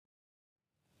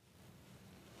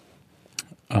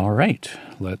All right,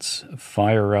 let's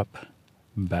fire up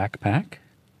Backpack.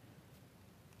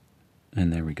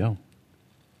 And there we go.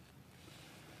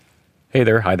 Hey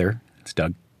there, hi there, it's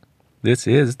Doug. This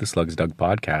is the Slugs Doug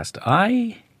podcast.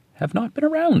 I have not been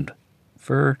around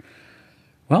for,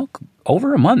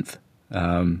 over a month.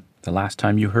 The last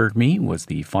time you heard me was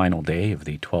the final day of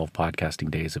the 12 podcasting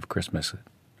days of Christmas.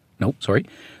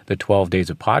 The 12 days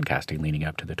of podcasting leading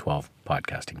up to the 12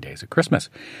 podcasting days of Christmas.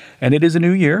 And it is a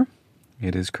new year.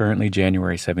 It is currently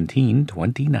January 17,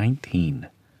 2019.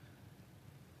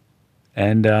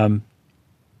 And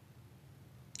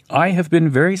I have been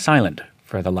very silent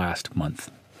for the last month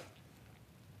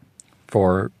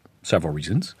for several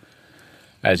reasons.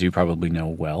 As you probably know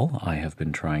well, I have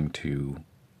been trying to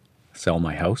sell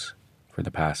my house for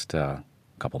the past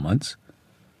couple months.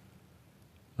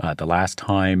 The last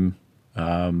time,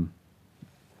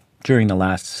 during the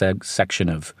last section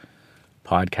of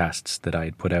podcasts that I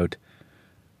had put out,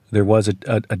 there was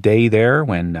a day there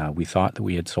when we thought that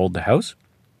we had sold the house.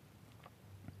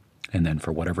 And then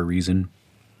for whatever reason,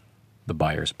 the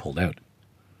buyers pulled out.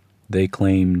 They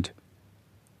claimed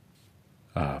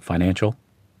financial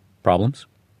problems.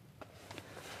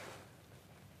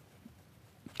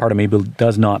 Part of me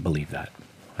does not believe that.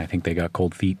 I think they got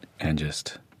cold feet and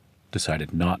just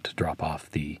decided not to drop off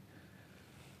the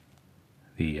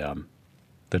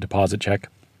deposit check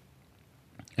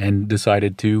and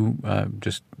decided to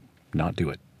just not do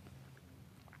it.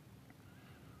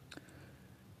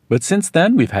 But since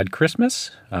then, we've had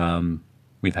Christmas.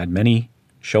 We've had many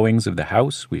showings of the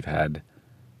house. We've had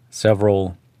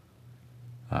several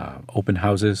open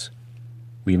houses.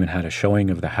 We even had a showing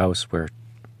of the house where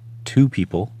two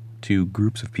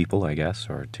groups of people, I guess,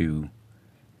 there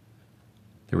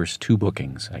was two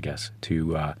bookings, I guess,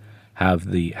 to have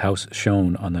the house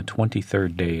shown on the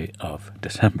 23rd day of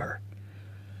December.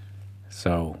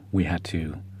 So we had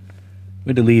to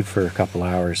leave for a couple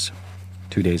hours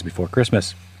 2 days before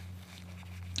Christmas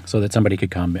so that somebody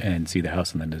could come and see the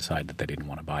house and then decide that they didn't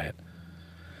want to buy it.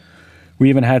 We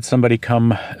even had somebody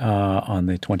come on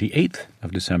the 28th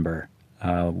of December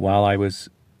while I was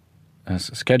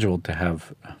scheduled to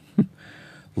have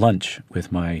lunch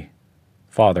with my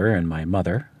father and my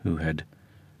mother, who had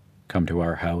come to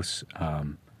our house.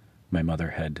 My mother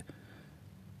had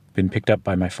been picked up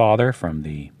by my father from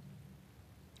the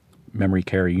memory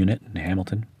care unit in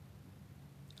Hamilton,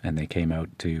 and they came out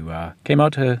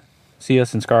to see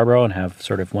us in Scarborough and have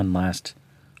sort of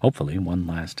hopefully one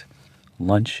last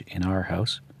lunch in our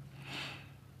house.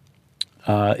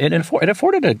 It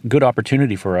afforded a good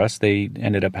opportunity for us. They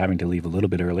ended up having to leave a little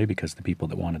bit early because the people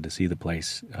that wanted to see the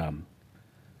place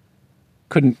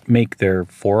couldn't make their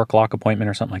 4 o'clock appointment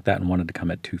or something like that and wanted to come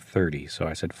at 2:30. So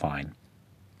I said, fine.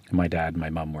 And my dad and my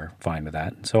mom were fine with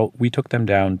that. So we took them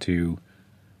down to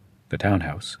the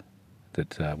townhouse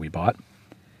that we bought.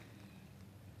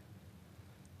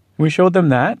 We showed them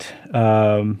that.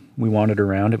 We wandered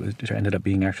around. It ended up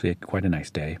being actually quite a nice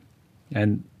day.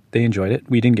 And they enjoyed it.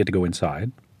 We didn't get to go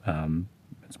inside.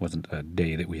 It wasn't a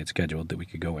day that we had scheduled that we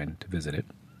could go in to visit it.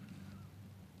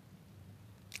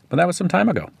 But that was some time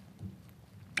ago.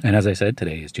 And as I said,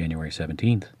 today is January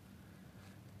 17th.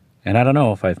 And I don't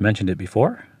know if I've mentioned it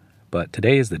before, but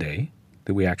today is the day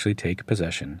that we actually take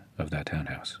possession of that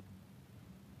townhouse.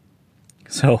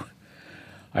 So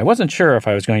I wasn't sure if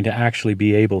I was going to actually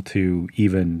be able to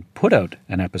even put out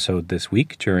an episode this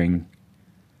week during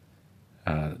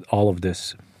all of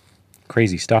this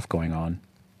crazy stuff going on.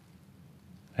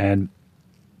 And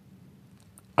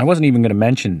I wasn't even going to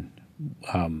mention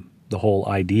the whole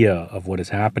idea of what is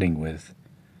happening with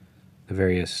the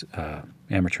various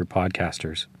amateur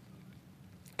podcasters,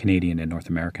 Canadian and North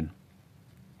American,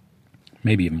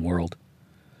 maybe even world.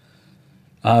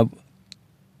 I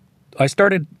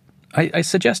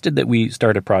suggested that we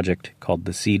start a project called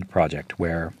the Seed Project,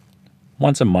 where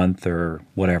once a month or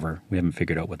whatever, we haven't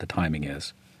figured out what the timing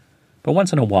is, but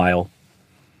once in a while,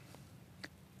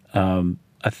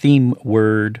 a theme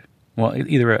word,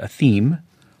 either a theme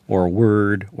or a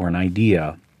word or an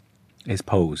idea is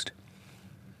posed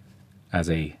as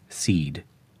a seed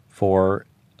for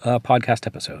a podcast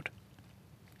episode.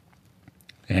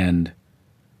 And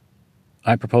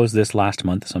I proposed this last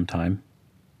month sometime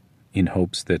in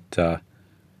hopes that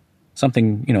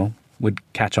something,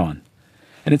 would catch on.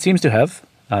 And it seems to have.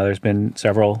 There's been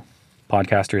several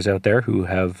podcasters out there who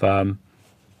have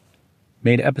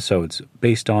made episodes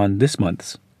based on this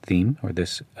month's theme, or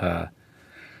this time.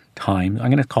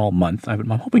 I'm going to call month. I'm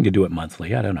hoping to do it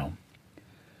monthly. I don't know.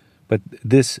 But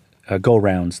this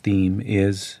go-round's theme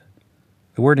is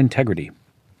the word integrity.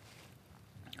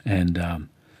 And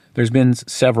There's been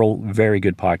several very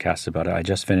good podcasts about it. I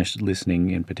just finished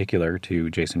listening in particular to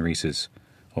Jason Reese's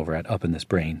over at Up in This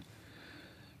Brain,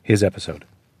 his episode.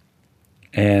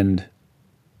 And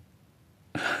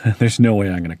there's no way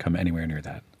I'm going to come anywhere near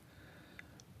that.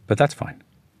 But that's fine.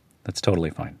 That's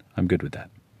totally fine. I'm good with that.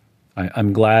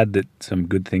 I'm glad that some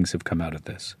good things have come out of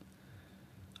this.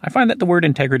 I find that the word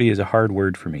integrity is a hard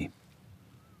word for me.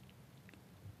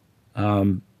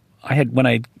 When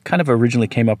I kind of originally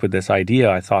came up with this idea,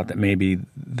 I thought that maybe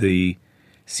the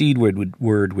seed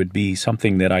word would be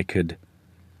something that I could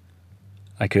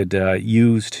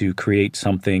use to create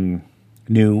something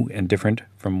new and different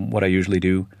from what I usually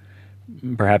do.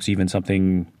 Perhaps even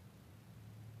something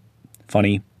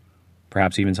funny,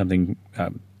 perhaps even something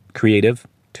creative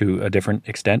to a different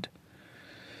extent,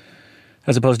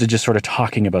 as opposed to just sort of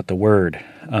talking about the word.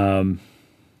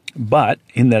 But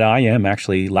in that I am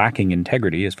actually lacking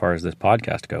integrity as far as this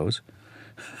podcast goes,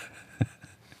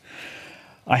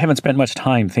 I haven't spent much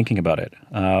time thinking about it.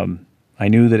 I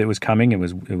knew that it was coming. It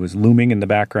was looming in the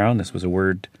background. This was a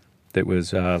word that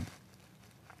was a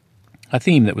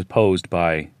theme that was posed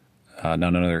by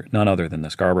none other than the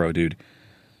Scarborough dude.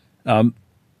 And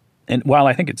while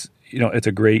I think it's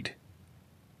a great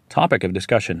topic of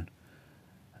discussion,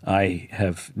 I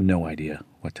have no idea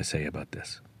what to say about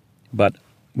this. But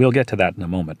we'll get to that in a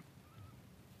moment.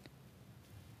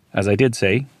 As I did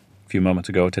say a few moments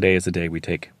ago, today is the day we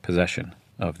take possession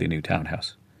of the new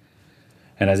townhouse.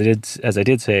 And as I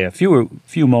did say a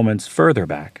few moments further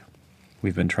back,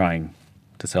 we've been trying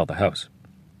to sell the house.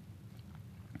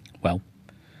 Well,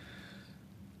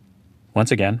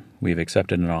 once again, we've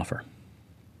accepted an offer.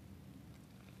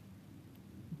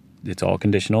 It's all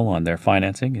conditional on their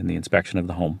financing and the inspection of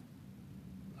the home,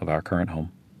 of our current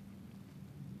home.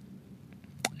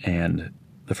 And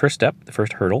the first step, the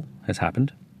first hurdle has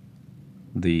happened.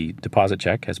 The deposit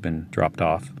check has been dropped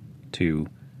off to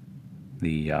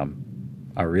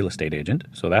our real estate agent,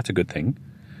 so that's a good thing.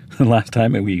 The last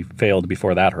time we failed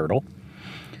before that hurdle.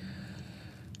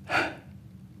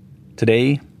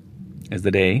 Today is the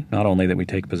day not only that we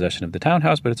take possession of the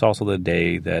townhouse, but it's also the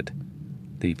day that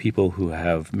the people who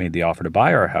have made the offer to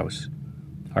buy our house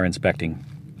are inspecting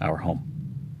our home.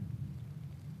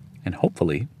 And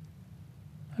hopefully,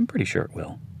 I'm pretty sure it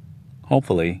will.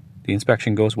 Hopefully, the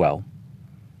inspection goes well,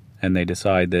 and they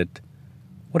decide that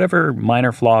whatever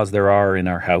minor flaws there are in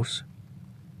our house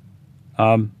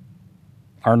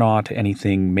are not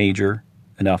anything major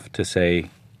enough to say,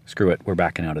 screw it, we're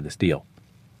backing out of this deal.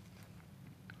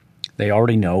 They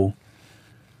already know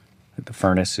that the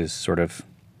furnace is sort of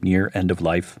near end of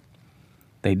life.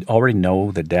 They already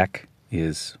know the deck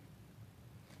is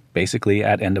basically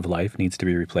at end of life, needs to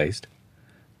be replaced.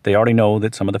 They already know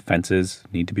that some of the fences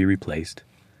need to be replaced.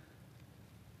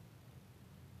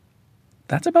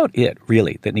 That's about it,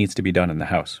 really, that needs to be done in the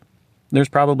house. There's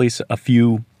probably a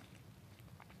few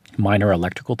minor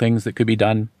electrical things that could be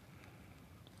done,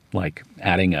 like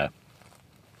adding a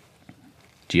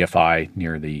GFI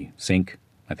near the sink.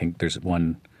 I think there's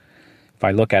one, if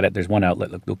I look at it, there's one outlet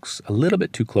that looks a little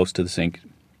bit too close to the sink.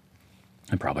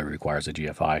 It probably requires a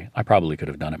GFI. I probably could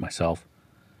have done it myself.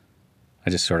 I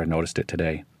just sort of noticed it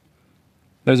today.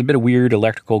 There's a bit of weird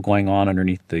electrical going on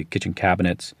underneath the kitchen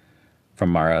cabinets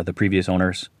from the previous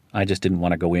owners. I just didn't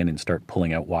want to go in and start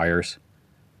pulling out wires.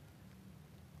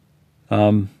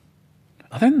 Other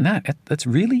than that, that's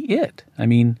really it. I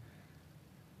mean,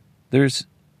 there's,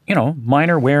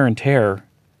 minor wear and tear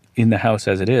in the house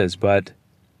as it is, but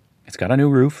it's got a new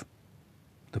roof.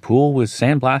 The pool was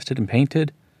sandblasted and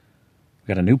painted.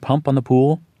 We got a new pump on the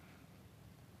pool.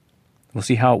 We'll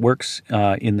see how it works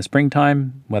in the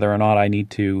springtime, whether or not I need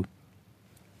to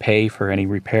pay for any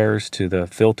repairs to the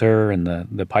filter and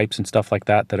the pipes and stuff like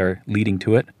that are leading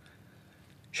to it.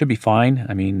 Should be fine.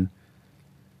 I mean,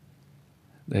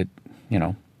 I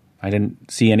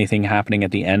didn't see anything happening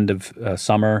at the end of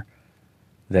summer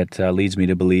that leads me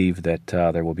to believe that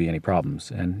there will be any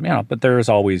problems. And, but there is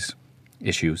always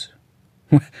issues.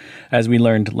 As we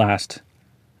learned last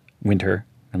winter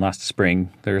and last spring,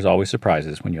 there's always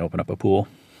surprises when you open up a pool.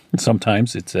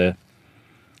 Sometimes it's in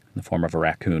the form of a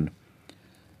raccoon.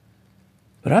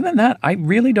 But other than that, I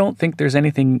really don't think there's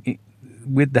anything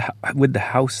with the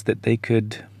house that they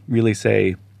could really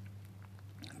say,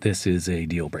 this is a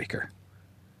deal breaker.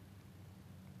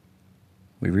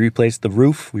 We replaced the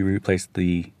roof. We replaced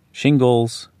the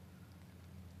shingles.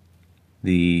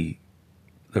 The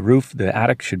roof, the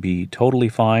attic should be totally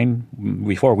fine.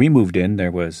 Before we moved in,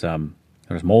 there was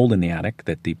mold in the attic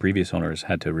that the previous owners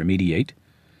had to remediate.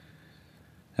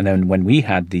 And then when we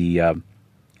had the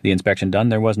inspection done,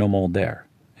 there was no mold there.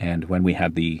 And when we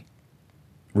had the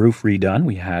roof redone,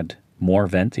 we had more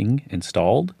venting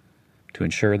installed to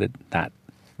ensure that that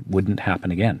wouldn't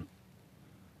happen again.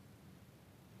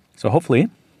 So hopefully,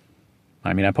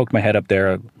 I poked my head up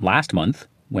there last month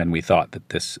when we thought that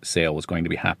this sale was going to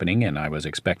be happening and I was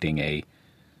expecting a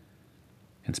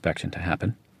inspection to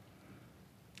happen.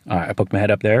 I poked my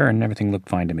head up there and everything looked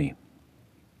fine to me.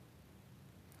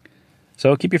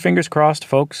 So keep your fingers crossed,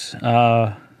 folks.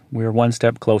 We're one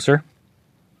step closer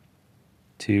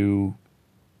to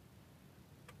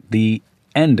the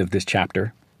end of this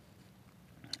chapter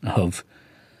of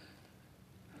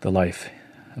the life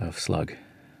of Slug,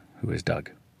 who is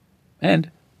Doug, and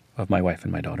of my wife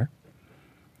and my daughter.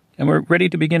 And we're ready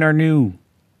to begin our new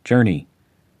journey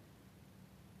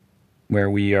where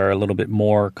we are a little bit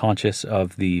more conscious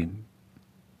of the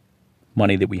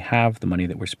money that we have, the money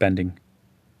that we're spending.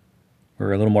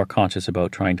 We're a little more conscious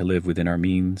about trying to live within our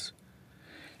means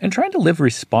and trying to live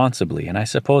responsibly. And I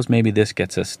suppose maybe this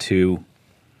gets us to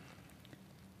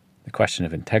the question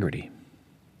of integrity.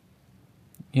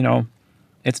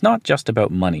 It's not just about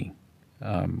money,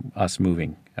 us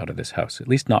moving out of this house, at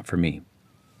least not for me.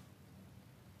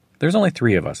 There's only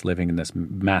 3 of us living in this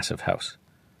massive house.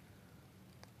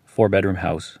 4-bedroom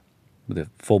house with a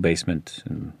full basement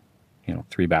and,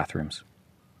 3 bathrooms.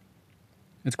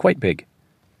 It's quite big.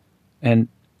 And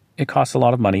it costs a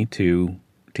lot of money to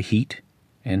heat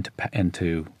and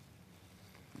to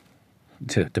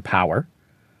power.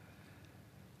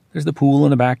 There's the pool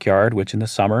in the backyard, which in the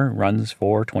summer runs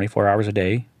for 24 hours a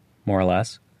day, more or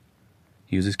less.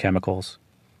 Uses chemicals.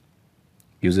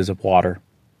 Uses up water.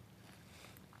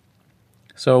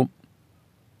 So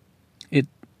it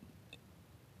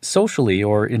socially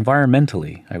or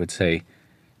environmentally, I would say,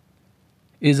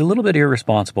 is a little bit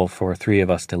irresponsible for 3 of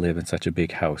us to live in such a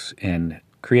big house and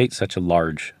create such a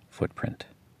large footprint.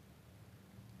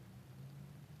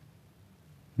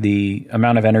 The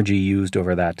amount of energy used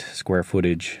over that square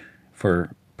footage per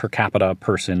capita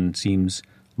person seems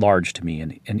large to me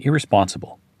and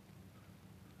irresponsible.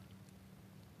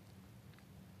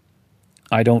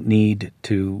 I don't need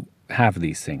to have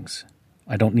these things.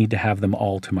 I don't need to have them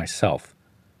all to myself.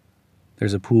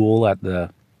 There's a pool at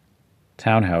the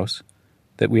townhouse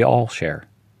that we all share.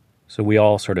 So we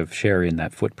all sort of share in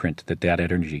that footprint that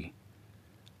energy,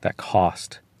 that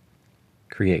cost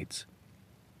creates.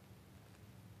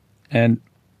 And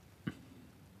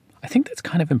I think that's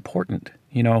kind of important.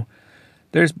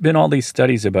 There's been all these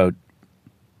studies about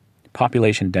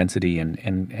population density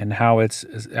and how it's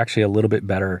actually a little bit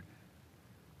better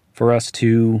for us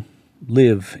to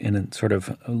live in a sort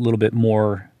of a little bit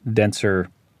more denser,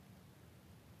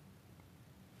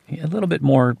 a little bit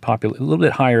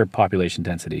higher population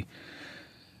density.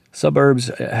 Suburbs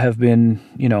have been,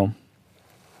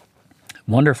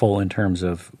 wonderful in terms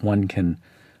of one can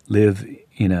live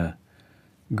in a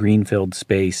green-filled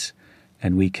space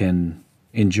and we can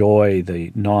enjoy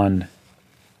the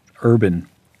non-urban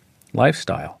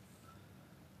lifestyle.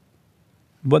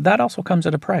 But that also comes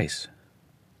at a price.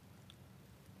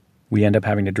 We end up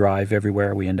having to drive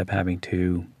everywhere. We end up having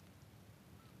to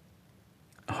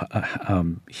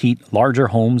heat larger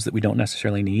homes that we don't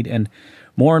necessarily need. And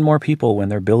more people, when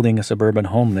they're building a suburban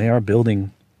home, they are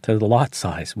building to the lot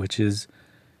size, which is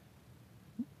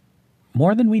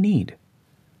more than we need.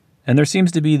 And there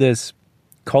seems to be this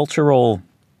cultural,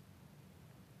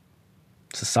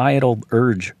 societal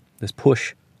urge, this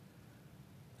push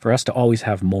for us to always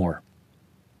have more.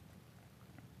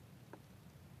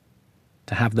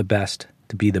 To have the best,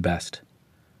 to be the best.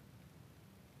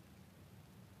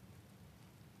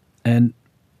 And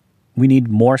we need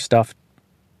more stuff.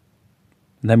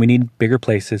 And then we need bigger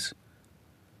places.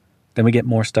 Then we get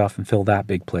more stuff and fill that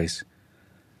big place.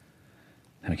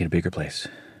 Then we get a bigger place.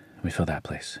 And we fill that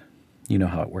place. You know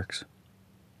how it works.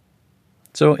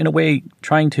 So in a way,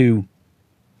 trying to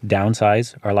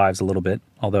downsize our lives a little bit,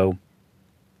 although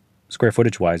square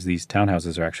footage-wise, these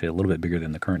townhouses are actually a little bit bigger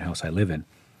than the current house I live in,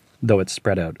 though it's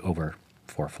spread out over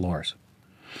 4 floors.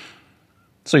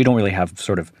 So you don't really have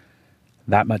sort of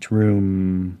that much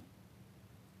room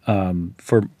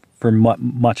for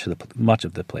much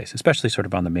of the place, especially sort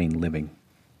of on the main living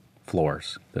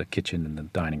floors, the kitchen and the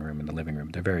dining room and the living room.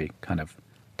 They're very kind of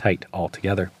tight all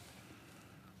together.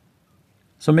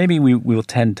 So maybe we will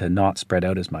tend to not spread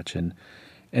out as much. And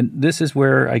this is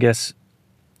where I guess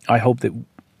I hope that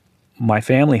my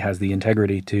family has the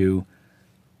integrity to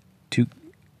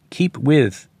keep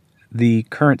with the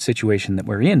current situation that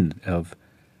we're in of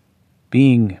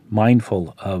being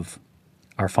mindful of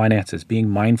our finances, being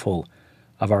mindful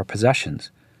of our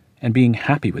possessions, and being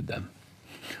happy with them.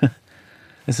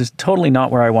 This is totally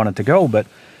not where I wanted to go, but,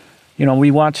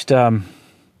 we watched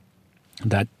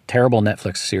That terrible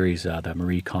Netflix series, the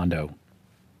Marie Kondo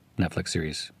Netflix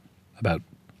series about,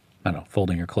 I don't know,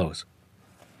 folding your clothes.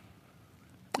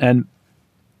 And,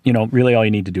 really all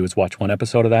you need to do is watch one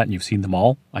episode of that and you've seen them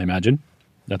all, I imagine.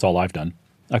 That's all I've done.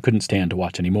 I couldn't stand to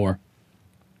watch any more.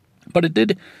 But it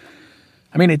did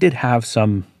have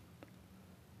some,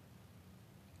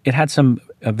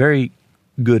 very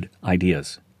good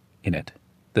ideas in it.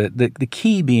 The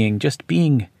key being just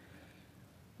being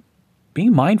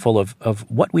mindful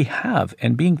of what we have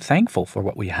and being thankful for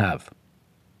what we have.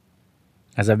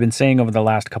 As I've been saying over the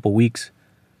last couple weeks,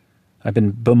 I've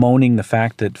been bemoaning the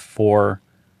fact that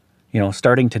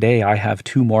starting today, I have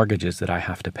 2 mortgages that I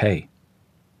have to pay.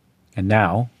 And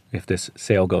now, if this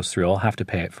sale goes through, I'll have to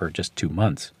pay it for just 2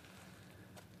 months.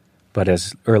 But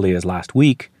as early as last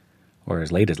week, or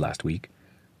as late as last week,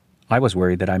 I was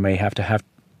worried that I may have to have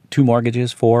 2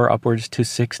 mortgages for upwards to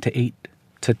 6 to 8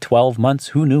 to 12 months.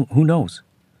 Who knows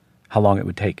how long it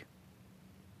would take?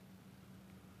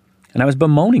 And I was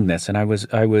bemoaning this, and I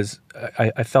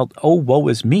felt, oh, woe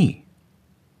is me.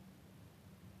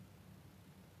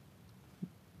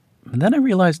 And then I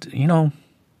realized,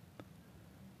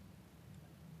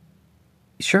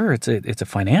 sure, it's a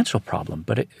financial problem,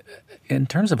 but in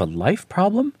terms of a life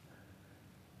problem,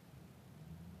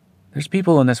 there's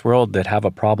people in this world that have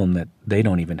a problem that they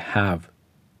don't even have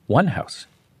one house.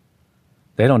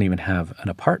 They don't even have an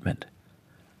apartment.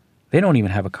 They don't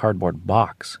even have a cardboard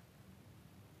box.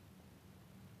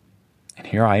 And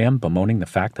here I am bemoaning the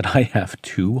fact that I have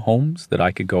 2 homes that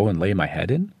I could go and lay my head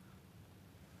in.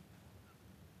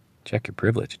 Check your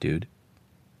privilege, dude.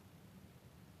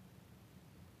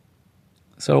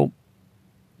 So,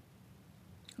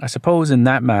 I suppose in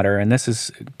that matter, and this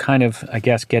is kind of, I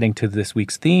guess, getting to this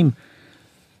week's theme,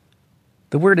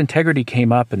 the word integrity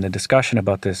came up and the discussion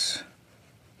about this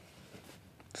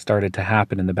started to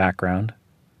happen in the background.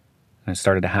 And it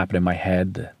started to happen in my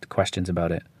head, the questions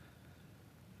about it.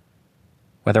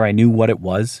 Whether I knew what it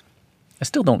was, I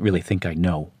still don't really think I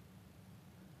know.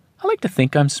 I like to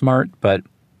think I'm smart, but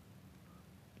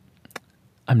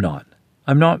I'm not.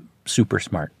 I'm not super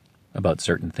smart about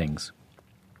certain things.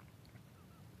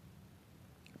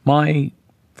 My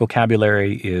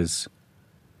vocabulary is,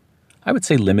 I would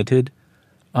say, limited.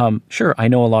 Sure, I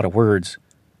know a lot of words,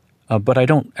 but I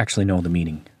don't actually know the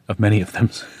meaning of many of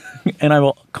them. And I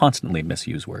will constantly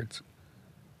misuse words.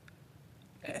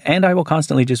 And I will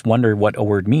constantly just wonder what a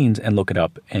word means and look it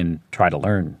up and try to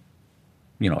learn,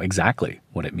 exactly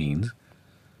what it means.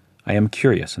 I am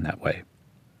curious in that way.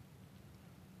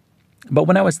 But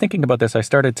when I was thinking about this, I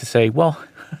started to say, well,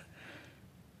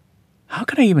 how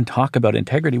can I even talk about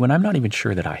integrity when I'm not even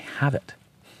sure that I have it?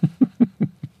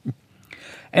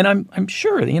 And I'm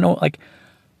sure,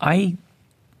 I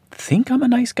think I'm a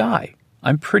nice guy.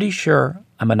 I'm pretty sure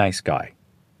I'm a nice guy.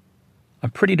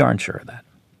 I'm pretty darn sure of that.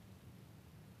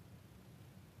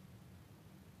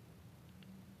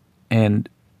 And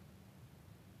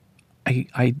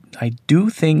I do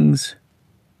things,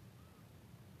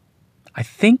 I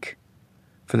think,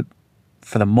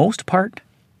 for the most part,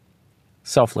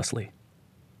 selflessly.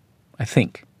 I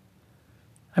think.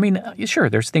 Sure,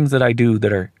 there's things that I do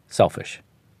that are selfish.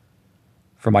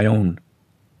 For my own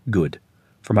good.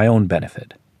 For my own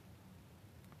benefit.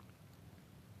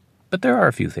 But there are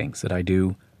a few things that I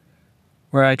do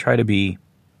where I try to be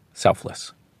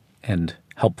selfless and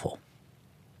helpful.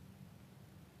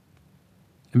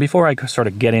 And before I sort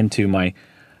of get into my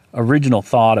original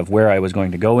thought of where I was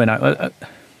going to go in, there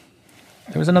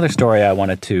was another story I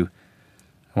wanted to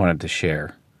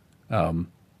share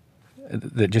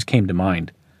that just came to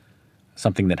mind.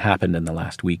 Something that happened in the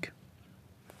last week.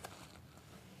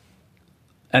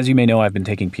 As you may know, I've been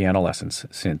taking piano lessons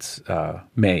since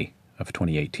May of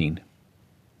 2018.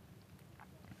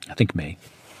 I think May.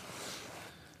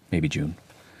 Maybe June.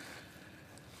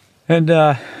 And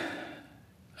I've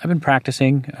been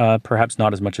practicing, perhaps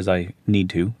not as much as I need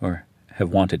to or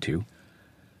have wanted to.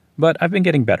 But I've been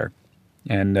getting better.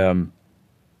 And I'm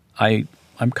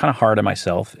kind of hard on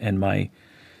myself. And my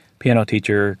piano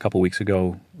teacher a couple weeks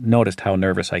ago noticed how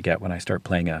nervous I get when I start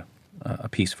playing a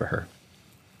piece for her.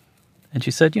 And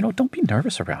she said, don't be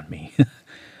nervous around me.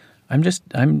 I'm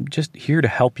just here to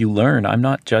help you learn. I'm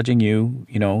not judging you.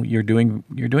 You're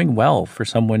doing well for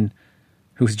someone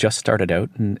who's just started out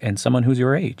and someone who's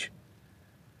your age.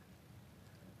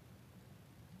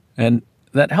 And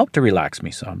that helped to relax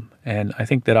me some. And I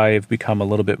think that I've become a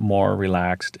little bit more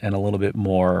relaxed and a little bit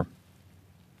more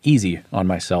easy on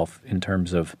myself in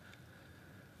terms of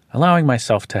allowing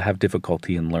myself to have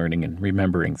difficulty in learning and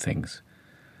remembering things.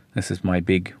 This is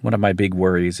one of my big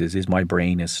worries is my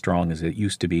brain as strong as it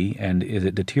used to be, and is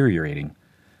it deteriorating?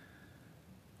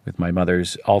 With my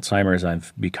mother's Alzheimer's,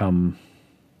 I've become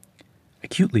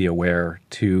acutely aware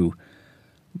to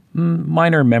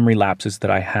minor memory lapses that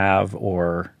I have,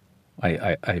 or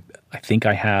I think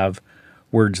I have,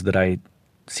 words that I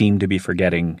seem to be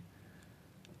forgetting,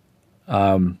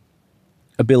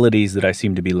 abilities that I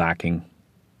seem to be lacking.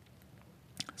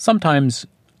 Sometimes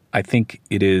I think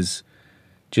it is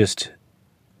just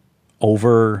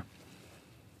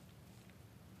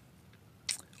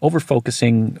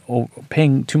over-focusing,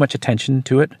 paying too much attention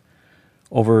to it,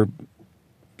 over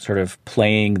sort of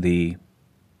playing the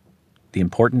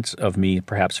importance of me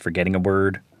perhaps forgetting a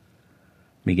word,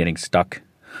 me getting stuck.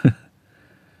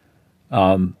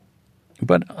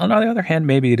 But on the other hand,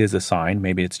 maybe it is a sign.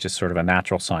 Maybe it's just sort of a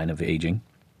natural sign of aging.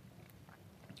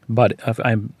 But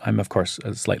I'm of course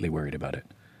slightly worried about it.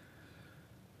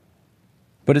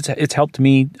 But it's helped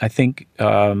me, I think,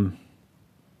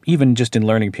 even just in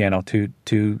learning piano,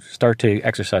 to start to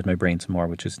exercise my brain some more,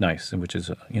 which is nice, and which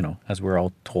is, as we're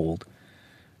all told,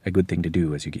 a good thing to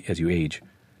do as you age.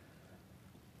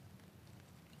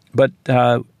 But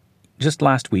just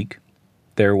last week,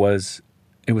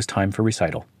 it was time for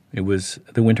recital. It was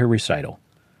the winter recital,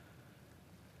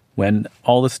 when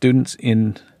all the students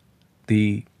in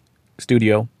the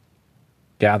studio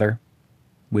gather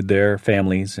with their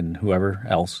families and whoever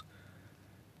else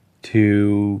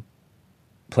to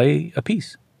play a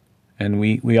piece. And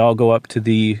we all go up to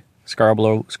the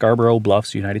Scarborough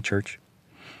Bluffs United Church.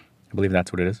 I believe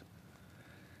that's what it is.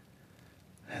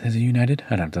 Is it United? I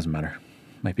don't know. It doesn't matter.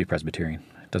 Might be Presbyterian.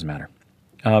 It doesn't matter.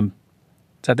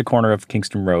 It's at the corner of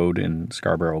Kingston Road in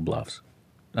Scarborough Bluffs.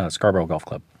 Scarborough Golf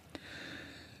Club.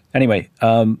 Anyway,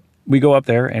 we go up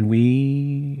there and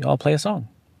we all play a song.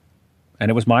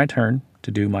 And it was my turn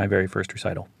to do my very first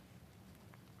recital.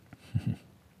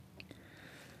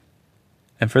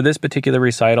 And for this particular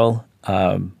recital,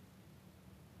 I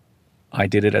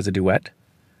did it as a duet,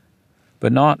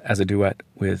 but not as a duet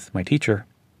with my teacher,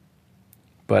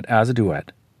 but as a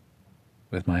duet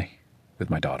with my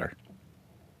daughter.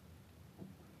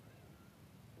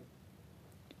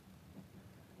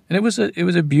 And it was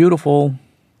a beautiful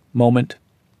moment.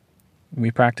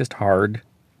 We practiced hard.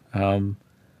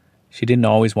 She didn't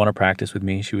always want to practice with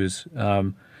me. She was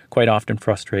quite often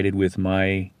frustrated with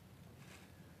my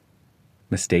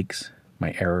mistakes,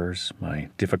 my errors, my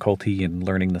difficulty in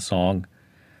learning the song.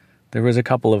 There was a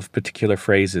couple of particular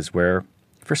phrases where,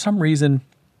 for some reason,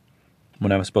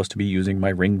 when I was supposed to be using my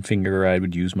ring finger, I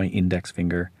would use my index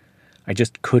finger. I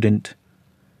just couldn't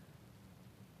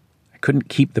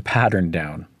keep the pattern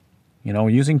down.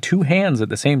 Using two hands at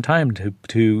the same time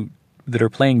to that are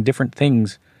playing different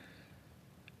things.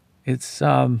 It's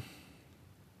tough.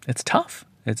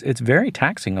 It's very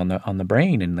taxing on the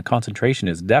brain, and the concentration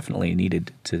is definitely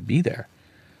needed to be there.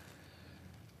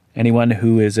 Anyone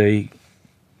who is a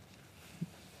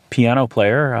piano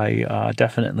player, I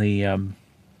definitely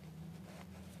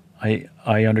I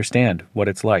understand what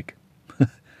it's like,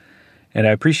 and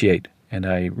I appreciate and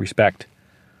I respect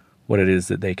what it is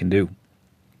that they can do.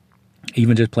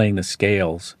 Even just playing the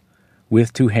scales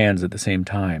with two hands at the same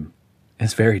time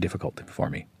is very difficult for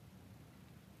me.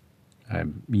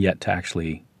 I'm yet to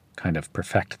actually kind of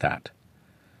perfect that.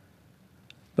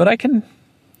 But I can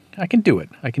do it.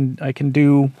 I can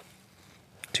do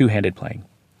two-handed playing.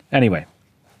 Anyway,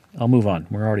 I'll move on.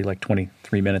 We're already like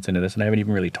 23 minutes into this, and I haven't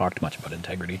even really talked much about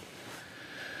integrity.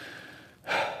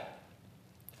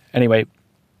 Anyway,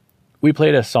 we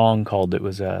played a song called, it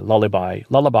was a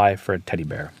Lullaby for a Teddy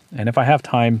Bear. And if I have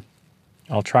time,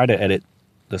 I'll try to edit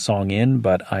the song in,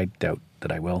 but I doubt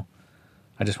that I will.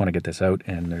 I just want to get this out,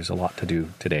 and there's a lot to do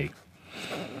today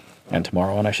and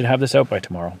tomorrow, and I should have this out by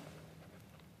tomorrow.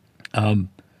 But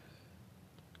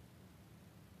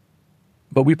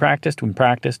we practiced, and we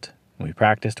practiced, and we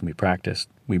practiced, and we practiced.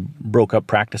 We broke up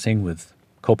practicing with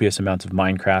copious amounts of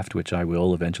Minecraft, which I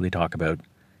will eventually talk about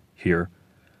here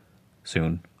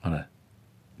soon on a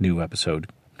new episode.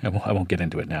 I won't get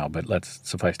into it now, but let's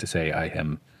suffice to say I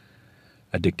am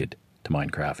addicted to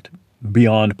Minecraft.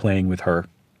 Beyond playing with her,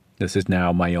 this is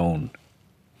now my own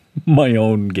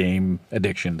game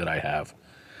addiction that I have.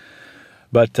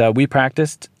 But we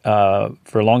practiced for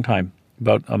a long time,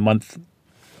 about a month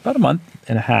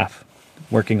and a half,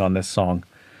 working on this song.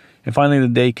 And finally the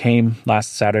day came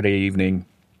last Saturday evening,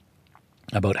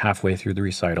 about halfway through the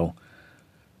recital.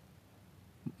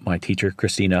 My teacher,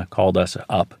 Christina, called us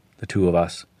up, the two of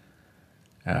us.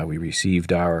 We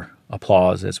received our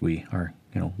applause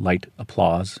light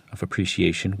applause of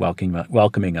appreciation,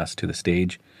 welcoming us to the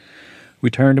stage. We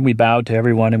turned and we bowed to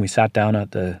everyone, and we sat down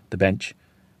at the bench.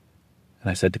 And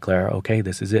I said to Clara, "Okay,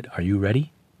 this is it. Are you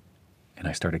ready?" And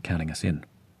I started counting us in.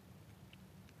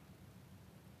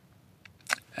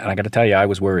 And I got to tell you, I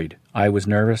was worried. I was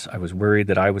nervous. I was worried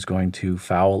that I was going to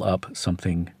foul up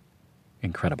something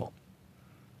incredible.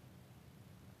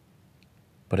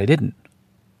 But I didn't.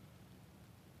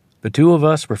 The two of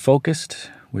us were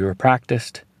focused. We were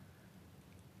practiced.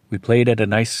 We played at a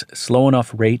nice, slow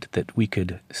enough rate that we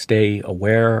could stay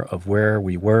aware of where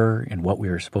we were and what we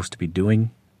were supposed to be doing.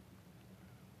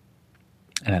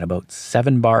 And at about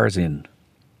 7 bars in,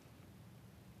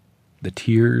 the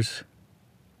tears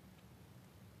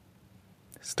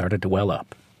started to well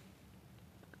up.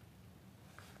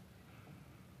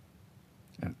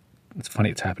 And it's funny,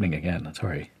 it's happening again. I'm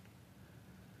sorry.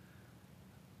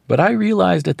 But I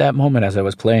realized at that moment as I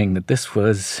was playing that this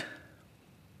was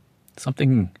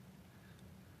something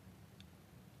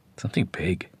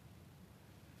big.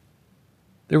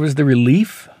 There was the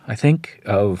relief, I think,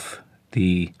 of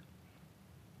the,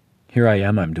 here I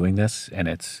am, I'm doing this, and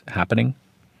it's happening.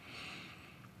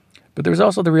 But there was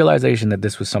also the realization that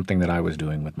this was something that I was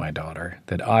doing with my daughter,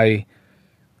 that I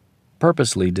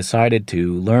purposely decided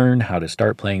to learn how to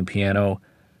start playing piano,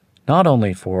 not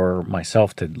only for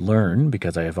myself to learn,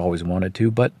 because I have always wanted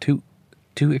to, but to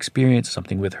experience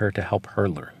something with her to help her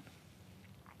learn.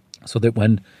 So that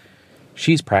when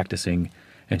she's practicing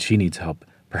and she needs help,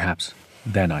 perhaps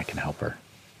then I can help her.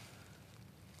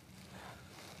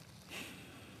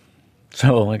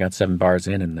 So I got 7 bars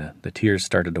in and the tears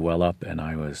started to well up, and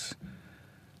I was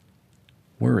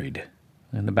worried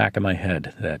in the back of my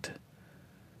head that,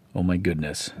 oh my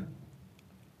goodness,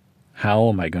 how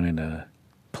am I going to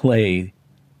play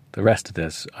the rest of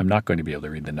this? I'm not going to be able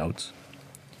to read the notes.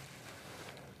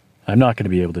 I'm not going to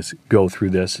be able to go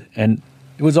through this. And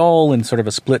it was all in sort of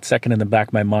a split second in the back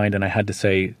of my mind, and I had to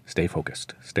say, stay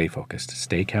focused, stay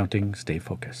counting, stay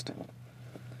focused.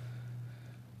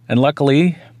 And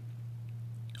luckily,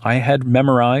 I had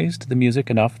memorized the music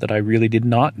enough that I really did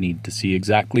not need to see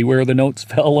exactly where the notes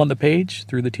fell on the page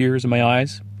through the tears in my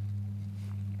eyes.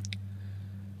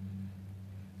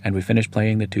 And we finished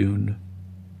playing the tune,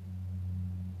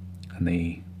 and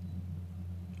the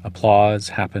applause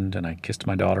happened, and I kissed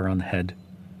my daughter on the head.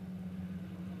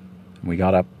 And we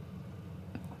got up,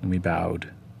 and we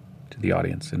bowed to the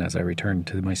audience, and as I returned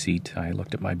to my seat, I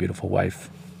looked at my beautiful wife.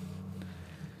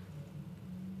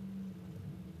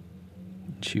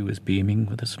 She was beaming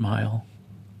with a smile.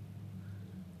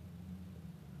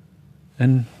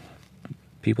 And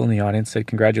people in the audience said,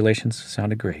 "Congratulations,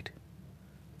 sounded great."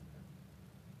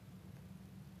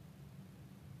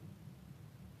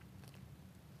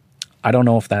 I don't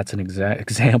know if that's an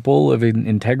example of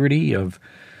integrity, of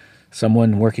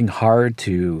someone working hard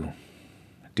to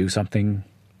do something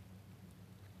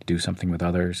with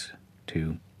others,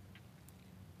 to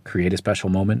create a special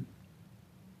moment.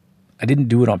 I didn't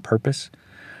do it on purpose.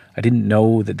 I didn't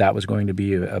know that that was going to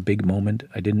be a big moment.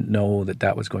 I didn't know that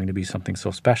that was going to be something so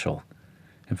special.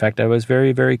 In fact, I was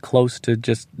very, very close to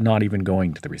just not even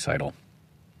going to the recital.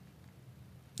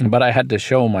 But I had to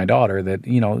show my daughter that,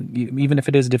 even if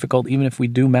it is difficult, even if we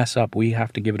do mess up, we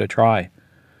have to give it a try.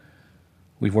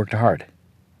 We've worked hard.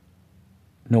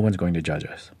 No one's going to judge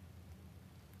us.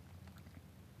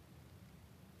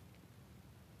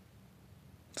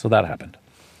 So that happened.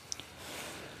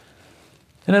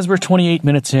 And as we're 28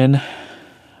 minutes in,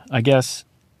 I guess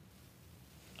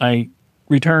I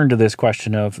return to this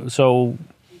question of, so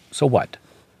what?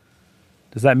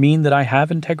 Does that mean that I have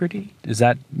integrity? Does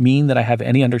that mean that I have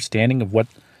any understanding of what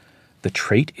the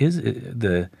trait is,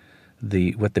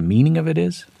 what the meaning of it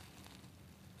is?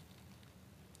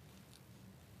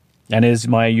 And as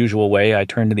my usual way, I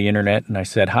turned to the internet and I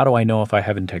said, how do I know if I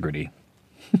have integrity?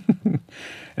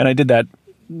 And I did that,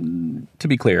 to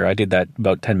be clear, I did that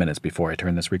about 10 minutes before I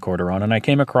turned this recorder on, and I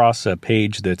came across a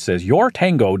page that says,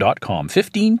 yourtango.com,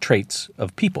 15 traits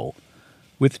of people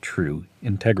with true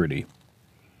integrity.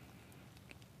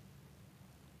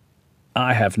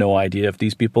 I have no idea if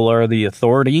these people are the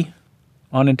authority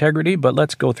on integrity, but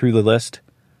let's go through the list,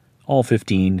 all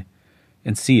 15,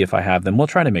 and see if I have them. We'll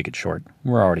try to make it short.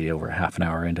 We're already over half an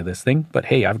hour into this thing, but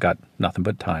hey, I've got nothing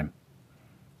but time.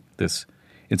 This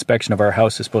inspection of our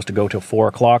house is supposed to go till 4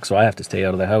 o'clock, so I have to stay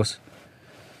out of the house.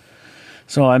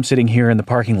 So I'm sitting here in the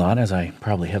parking lot, as I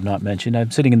probably have not mentioned.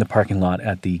 I'm sitting in the parking lot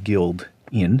at the Guild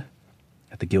Inn,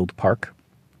 at the Guild Park.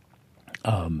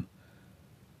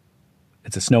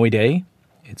 It's a snowy day.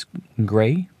 It's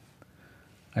gray.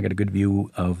 I got a good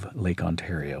view of Lake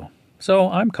Ontario. So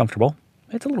I'm comfortable.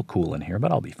 It's a little cool in here,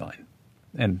 but I'll be fine.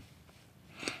 And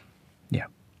yeah,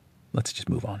 let's just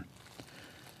move on.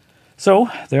 So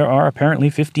there are apparently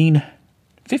 15,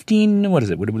 what is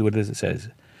it? What does it say?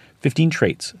 15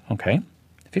 traits, okay?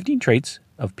 15 traits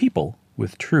of people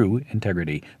with true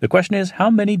integrity. The question is, how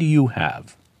many do you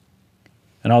have?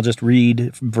 And I'll just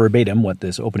read verbatim what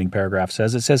this opening paragraph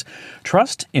says. It says,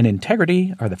 trust and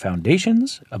integrity are the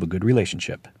foundations of a good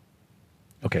relationship.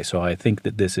 Okay, so I think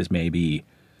that this is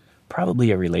probably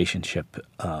a relationship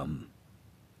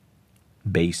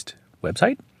based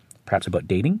website, perhaps about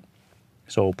dating.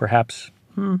 So perhaps,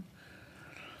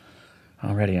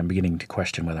 already I'm beginning to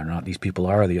question whether or not these people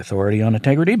are the authority on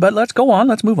integrity, but let's go on,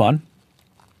 let's move on.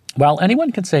 While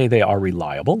anyone can say they are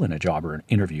reliable in a job or an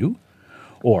interview,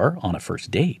 or on a first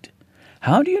date,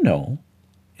 how do you know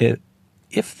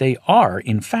if they are,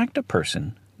 in fact, a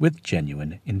person with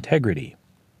genuine integrity?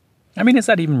 I mean, is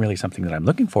that even really something that I'm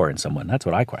looking for in someone? That's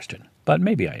what I question, but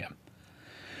maybe I am.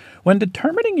 When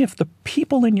determining if the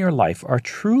people in your life are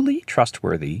truly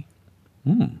trustworthy,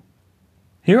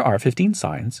 here are 15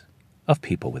 signs of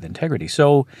people with integrity.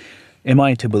 So, am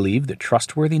I to believe that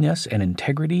trustworthiness and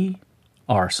integrity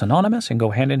are synonymous and go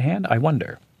hand in hand? I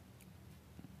wonder.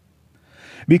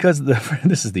 Because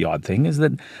this is the odd thing, is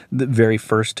that the very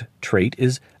first trait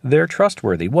is they're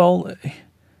trustworthy. Well,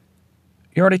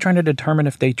 you're already trying to determine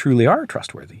if they truly are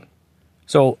trustworthy.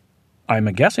 So I'm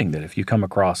guessing that if you come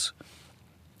across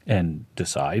and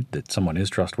decide that someone is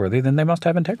trustworthy, then they must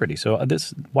have integrity. So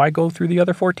why go through the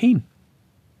other 14?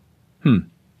 We'll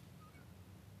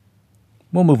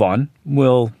move on.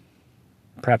 We'll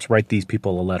perhaps write these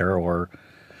people a letter or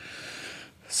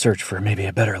search for maybe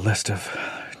a better list of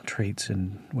traits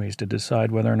and ways to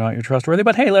decide whether or not you're trustworthy.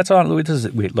 But hey,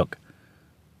 look,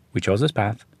 we chose this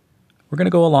path. We're going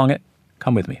to go along it.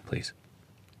 Come with me, please.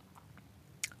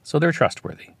 So they're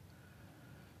trustworthy.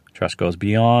 Trust goes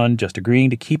beyond just agreeing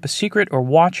to keep a secret or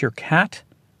watch your cat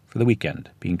for the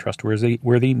weekend. Being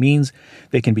trustworthy means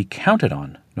they can be counted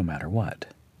on no matter what.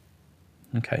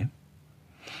 Okay.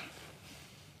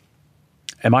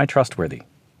 Am I trustworthy?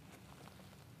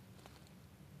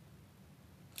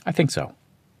 I think so.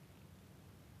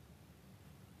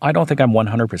 I don't think I'm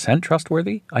 100%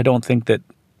 trustworthy. I don't think that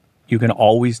you can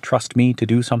always trust me to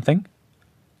do something.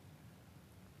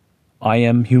 I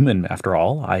am human, after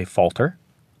all. I falter.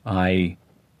 I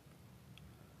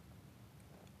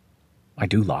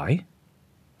do lie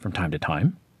from time to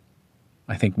time.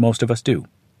 I think most of us do.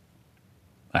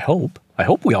 I hope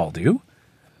we all do.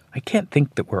 I can't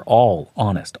think that we're all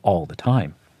honest all the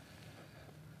time.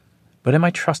 But am I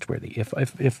trustworthy?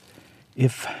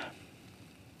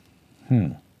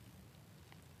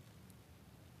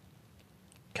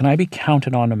 Can I be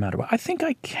counted on no matter what? I think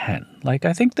I can. I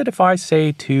think that if I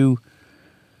say to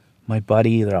my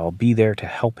buddy that I'll be there to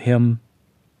help him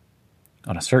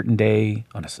on a certain day,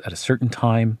 at a certain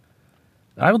time,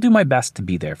 I will do my best to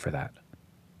be there for that.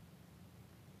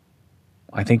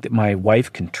 I think that my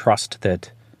wife can trust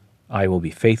that I will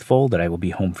be faithful, that I will be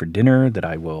home for dinner, that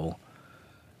I will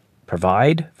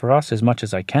provide for us as much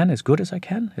as I can, as good as I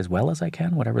can, as well as I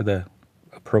can, whatever the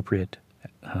appropriate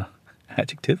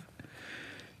adjective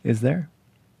is there.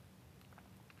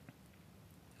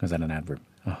 Is that an adverb?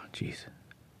 Oh, jeez.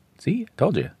 See, I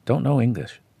told you, don't know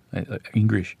English.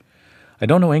 I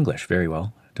don't know English very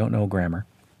well. Don't know grammar.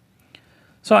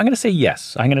 So I'm going to say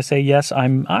yes.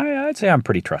 I'd say I'm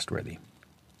pretty trustworthy.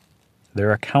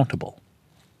 They're accountable.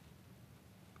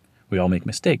 We all make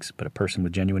mistakes, but a person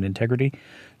with genuine integrity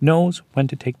knows when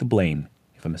to take the blame.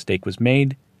 If a mistake was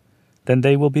made, then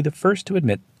they will be the first to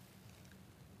admit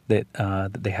that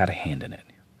they had a hand in it.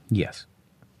 Yes.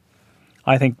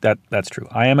 I think that's true.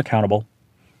 I am accountable.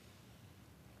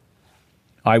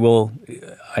 I will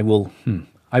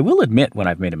admit when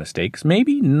I've made a mistake.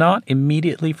 Maybe not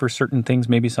immediately for certain things.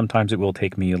 Maybe sometimes it will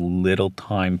take me a little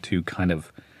time to kind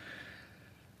of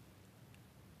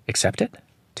accept it,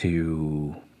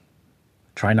 to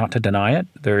try not to deny it.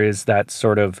 There is that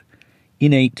sort of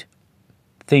innate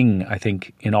thing, I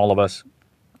think, in all of us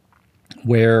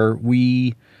where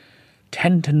we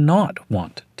tend to not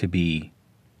want to be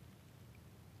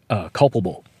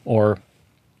culpable or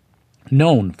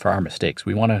known for our mistakes.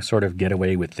 We want to sort of get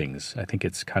away with things. I think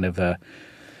it's kind of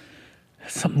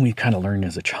something we kind of learn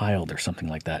as a child or something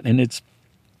like that. And it's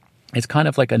kind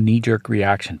of like a knee-jerk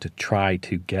reaction to try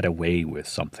to get away with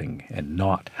something and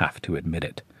not have to admit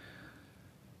it.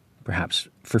 Perhaps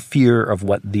for fear of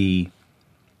what the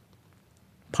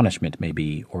punishment may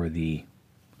be or the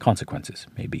consequences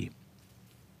may be.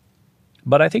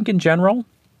 But I think in general,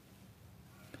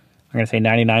 I'm going to say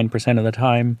 99% of the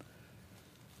time,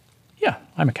 yeah,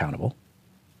 I'm accountable.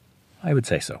 I would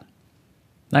say so.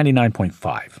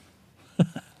 99.5.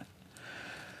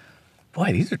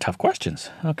 Boy, these are tough questions.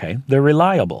 Okay, they're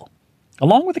reliable.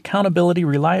 Along with accountability,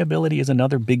 reliability is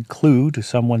another big clue to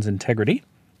someone's integrity.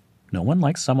 No one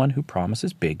likes someone who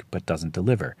promises big but doesn't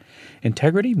deliver.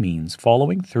 Integrity means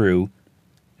following through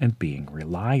and being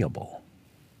reliable.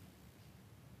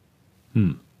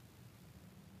 I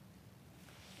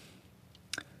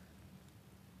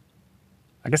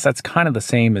guess that's kind of the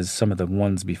same as some of the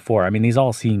ones before. I mean, these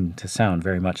all seem to sound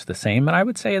very much the same, and I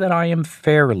would say that I am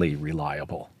fairly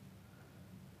reliable.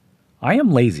 I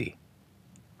am lazy.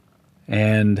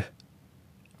 And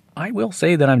I will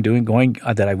say that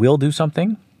that I will do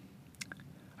something.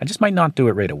 I just might not do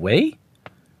it right away.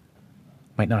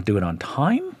 Might not do it on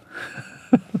time.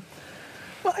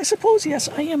 Well, I suppose, yes,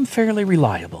 I am fairly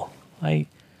reliable. I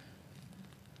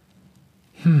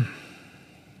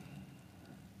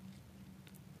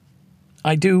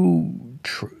do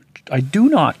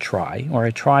not try, or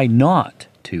I try not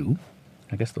to.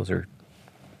 I guess those are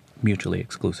mutually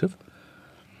exclusive.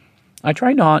 I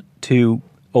try not to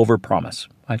overpromise.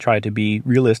 I try to be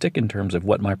realistic in terms of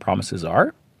what my promises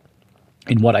are,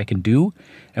 in what I can do,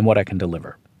 and what I can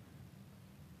deliver.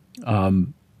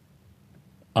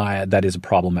 That is a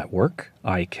problem at work.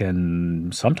 I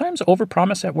can sometimes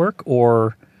overpromise at work,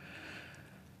 or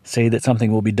say that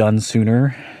something will be done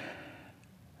sooner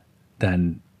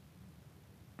than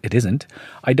it isn't.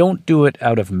 I don't do it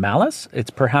out of malice.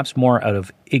 It's perhaps more out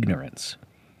of ignorance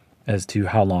as to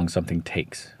how long something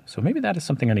takes. So maybe that is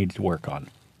something I need to work on.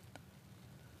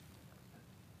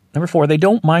 Number 4, they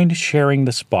don't mind sharing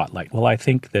the spotlight. Well, I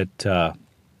think that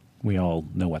we all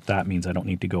know what that means. I don't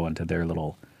need to go into their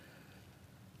little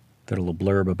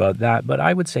blurb about that. But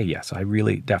I would say yes, I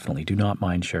really definitely do not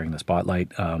mind sharing the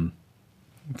spotlight.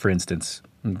 For instance,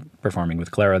 performing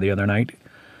with Clara the other night,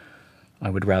 I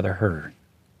would rather her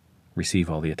receive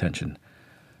all the attention.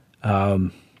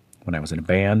 When I was in a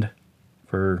band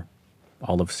for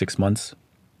all of 6 months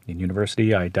in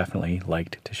university, I definitely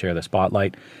liked to share the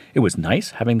spotlight. It was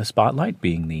nice having the spotlight,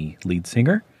 being the lead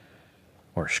singer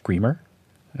or screamer.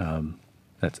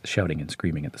 That's shouting and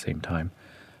screaming at the same time.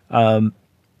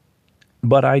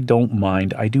 But I don't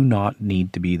mind. I do not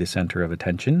need to be the center of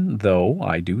attention, though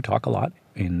I do talk a lot,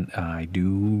 and I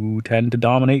do tend to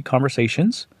dominate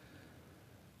conversations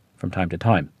from time to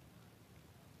time.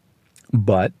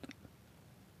 But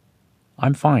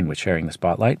I'm fine with sharing the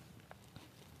spotlight.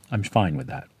 I'm fine with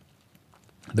that.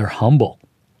 They're humble.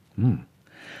 A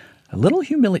little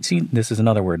humility. See, this is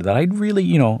another word that I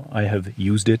really, I have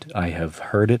used it. I have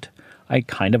heard it. I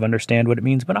kind of understand what it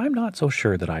means, but I'm not so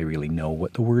sure that I really know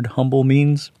what the word humble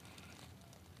means.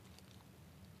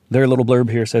 Their little blurb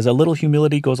here says, a little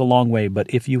humility goes a long way,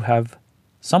 but if you have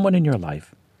someone in your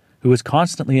life who is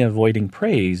constantly avoiding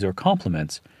praise or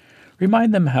compliments,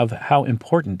 remind them of how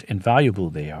important and valuable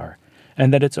they are,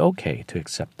 and that it's okay to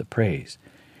accept the praise.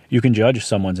 You can judge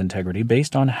someone's integrity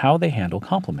based on how they handle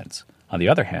compliments. On the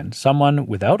other hand, someone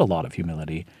without a lot of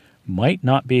humility might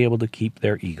not be able to keep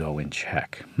their ego in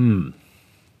check.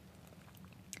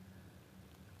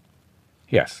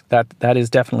 Yes, that is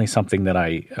definitely something that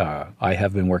I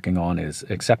have been working on, is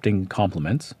accepting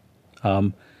compliments,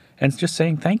 and just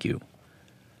saying thank you.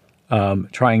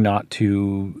 Trying not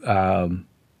to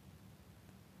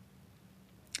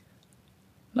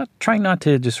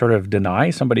just sort of deny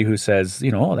somebody who says,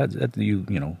 you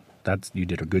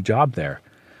did a good job there.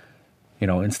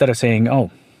 Instead of saying,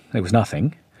 oh, it was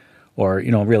nothing, or,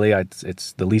 really,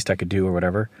 it's the least I could do or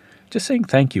whatever. Just saying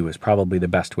thank you is probably the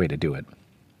best way to do it.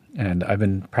 And I've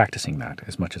been practicing that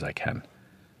as much as I can.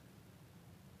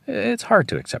 It's hard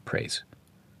to accept praise.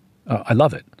 I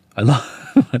love it. I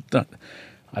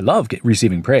love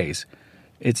receiving praise.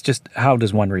 It's just, how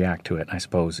does one react to it, I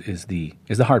suppose, is the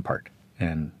hard part.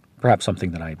 And perhaps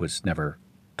something that I was never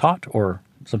taught, or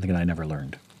something that I never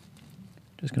learned.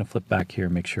 Just going to flip back here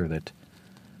and make sure that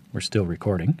we're still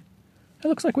recording. It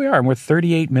looks like we are, and we're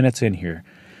 38 minutes in here.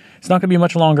 It's not going to be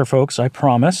much longer, folks, I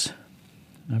promise.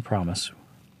 I promise.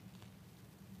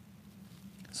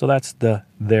 So that's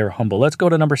they're humble. Let's go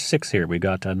to number 6 here. We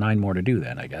got 9 more to do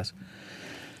then, I guess.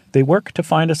 They work to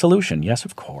find a solution. Yes,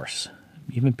 of course.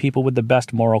 Even people with the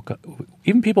best moral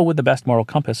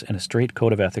compass and a straight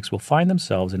code of ethics will find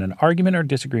themselves in an argument or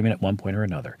disagreement at one point or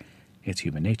another. It's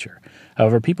human nature.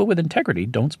 However, people with integrity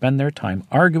don't spend their time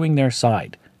arguing their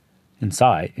side.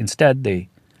 Instead, they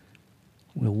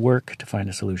will work to find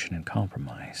a solution and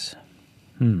compromise.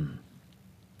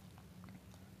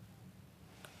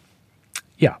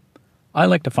 Yeah, I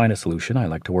like to find a solution. I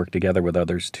like to work together with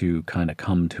others to kind of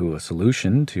come to a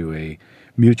solution, to a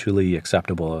mutually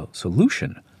acceptable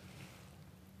solution.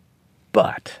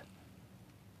 But,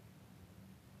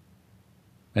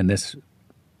 and this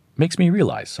makes me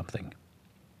realize something,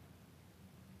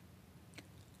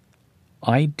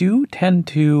 I do tend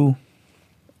to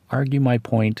argue my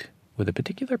point with a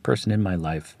particular person in my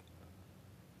life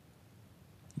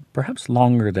perhaps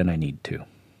longer than I need to.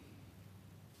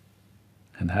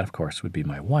 And that, of course, would be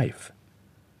my wife.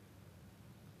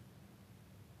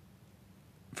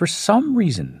 for some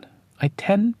reason, I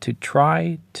tend to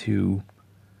try to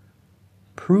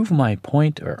prove my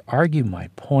point or argue my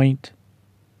point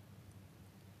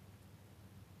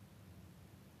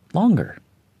longer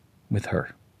with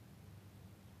her.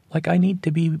 Like I need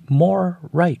to be more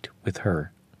right with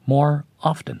her more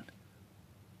often.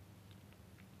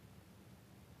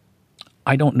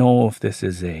 I don't know if this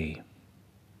is a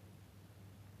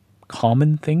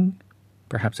common thing.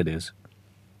 Perhaps it is.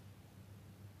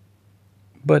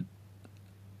 But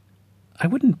I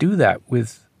wouldn't do that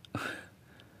with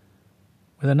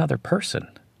another person.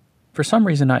 For some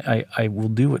reason, I will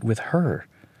do it with her.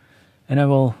 And I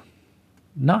will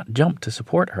not jump to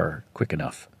support her quick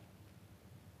enough.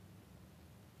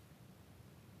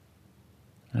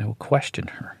 And I will question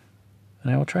her.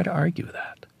 And I will try to argue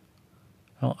that.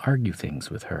 I'll argue things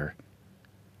with her.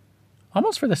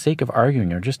 Almost for the sake of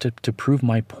arguing, or just to prove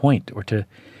my point, or to...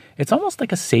 It's almost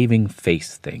like a saving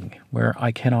face thing, where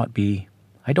I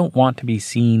don't want to be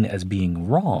seen as being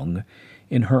wrong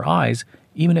in her eyes,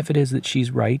 even if it is that she's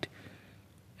right,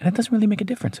 and it doesn't really make a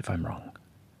difference if I'm wrong.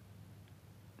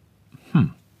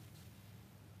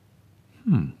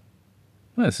 Well,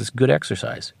 this is good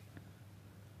exercise.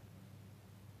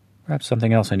 Perhaps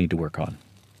something else I need to work on.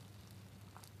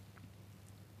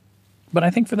 But I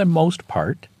think for the most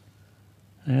part,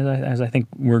 as I think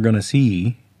we're going to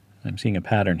see, I'm seeing a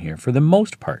pattern here. For the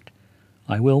most part,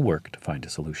 I will work to find a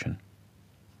solution.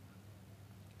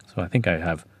 So I think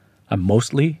I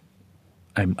mostly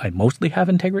have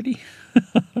integrity.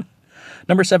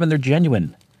 Number 7, they're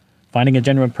genuine. Finding a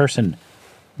genuine person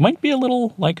might be a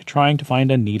little like trying to find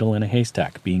a needle in a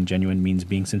haystack. Being genuine means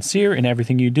being sincere in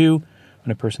everything you do.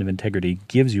 When a person of integrity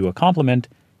gives you a compliment,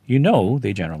 you know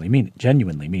they genuinely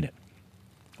mean it.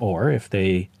 Or if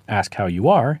they ask how you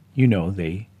are, you know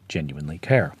they genuinely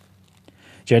care.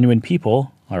 Genuine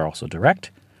people are also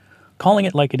direct. Calling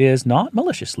it like it is, not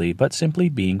maliciously, but simply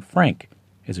being frank,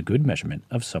 is a good measurement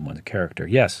of someone's character.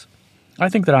 Yes, I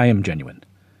think that I am genuine.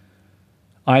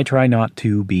 I try not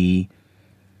to be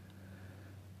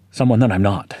someone that I'm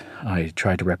not. I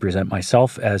try to represent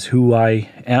myself as who I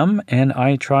am, and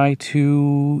I try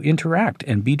to interact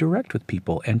and be direct with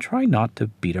people and try not to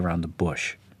beat around the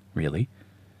bush, really.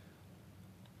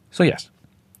 So yes,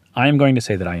 I am going to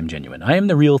say that I am genuine. I am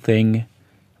the real thing.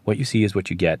 What you see is what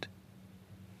you get.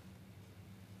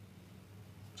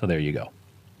 So there you go.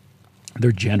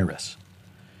 They're generous.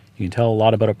 You can tell a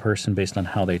lot about a person based on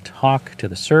how they talk to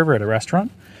the server at a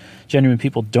restaurant. Genuine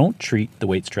people don't treat the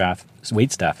wait staff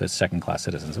as second-class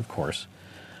citizens, of course.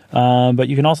 But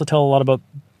you can also tell a lot about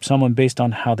someone based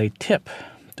on how they tip,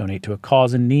 donate to a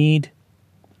cause in need,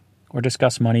 or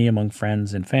discuss money among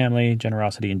friends and family.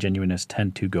 Generosity and genuineness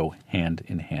tend to go hand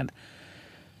in hand.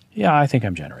 Yeah, I think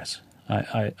I'm generous.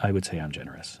 I would say I'm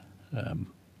generous.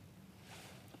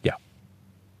 Yeah.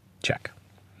 Check.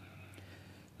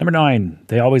 Number 9,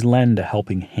 they always lend a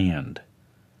helping hand.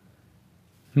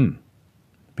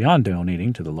 Beyond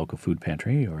donating to the local food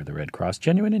pantry or the Red Cross,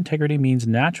 genuine integrity means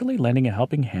naturally lending a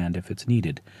helping hand if it's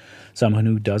needed. Someone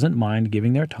who doesn't mind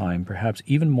giving their time, perhaps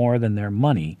even more than their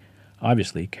money,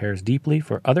 obviously cares deeply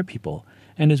for other people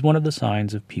and is one of the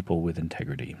signs of people with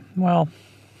integrity. Well,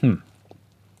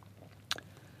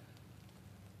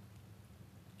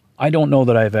 I don't know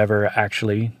that I've ever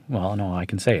actually, I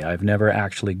can say I've never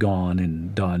actually gone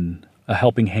and done a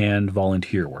helping hand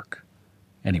volunteer work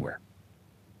anywhere.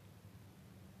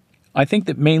 I think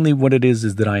that mainly what it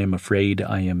is that I am afraid,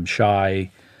 I am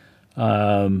shy,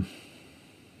 and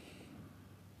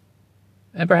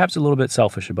perhaps a little bit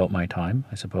selfish about my time,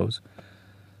 I suppose.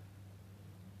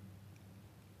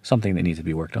 Something that needs to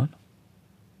be worked on.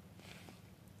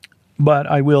 But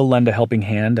I will lend a helping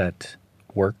hand at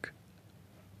work.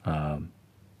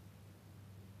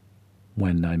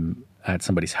 When I'm at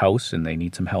somebody's house and they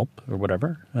need some help or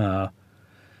whatever.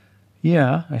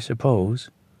 Yeah, I suppose.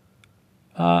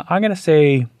 I'm going to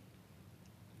say,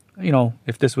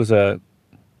 if this was a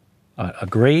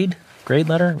grade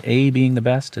letter, A being the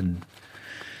best, and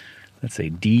let's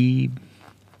say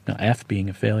F being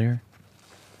a failure,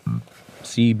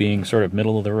 C being sort of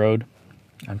middle of the road,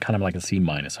 I'm kind of like a C-, I'm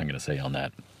going to say on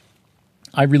that.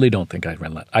 I really don't think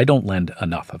I don't lend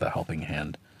enough of a helping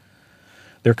hand.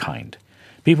 They're kind.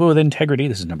 People with integrity,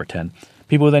 this is number 10,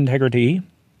 people with integrity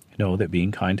know that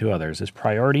being kind to others is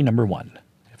priority number 1.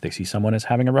 If they see someone as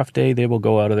having a rough day, they will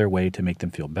go out of their way to make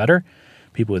them feel better.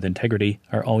 People with integrity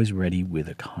are always ready with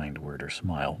a kind word or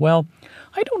smile. Well,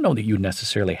 I don't know that you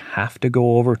necessarily have to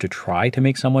go over to try to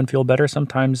make someone feel better.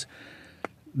 Sometimes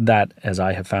that, as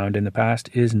I have found in the past,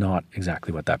 is not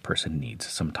exactly what that person needs.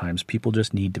 Sometimes people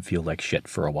just need to feel like shit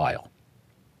for a while.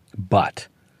 But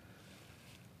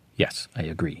Yes, I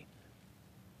agree.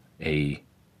 An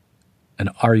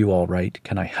 "Are you all right?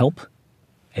 Can I help?"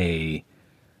 An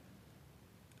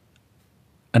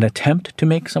attempt to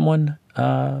make someone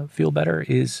feel better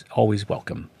is always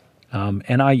welcome.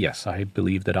 And I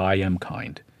believe that I am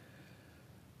kind.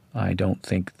 I don't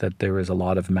think that there is a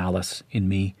lot of malice in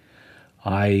me.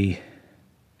 I,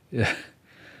 you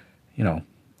know,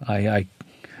 I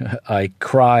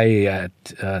cry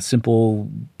at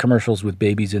simple commercials with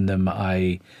babies in them.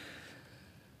 I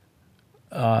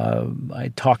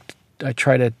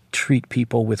try to treat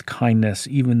people with kindness,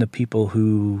 even the people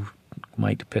who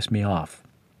might piss me off,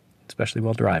 especially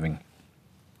while driving.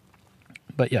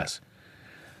 But yes,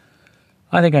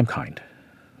 I think I'm kind.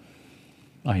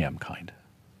 I am kind.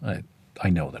 I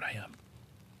know that I am.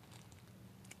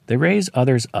 They raise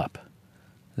others up.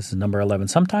 This is number 11.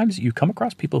 Sometimes you come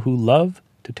across people who love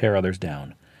to tear others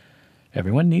down.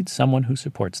 Everyone needs someone who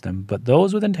supports them, but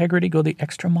those with integrity go the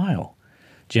extra mile.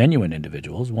 Genuine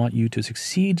individuals want you to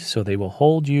succeed, so they will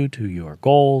hold you to your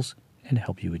goals and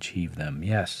help you achieve them.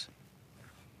 Yes.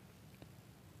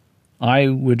 I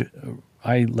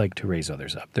like to raise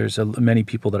others up. There's many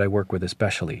people that I work with,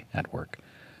 especially at work,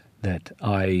 that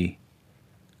I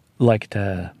like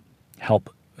to help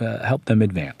them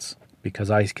advance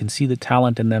because I can see the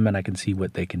talent in them and I can see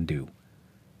what they can do.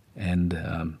 And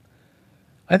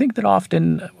I think that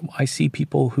often I see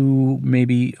people who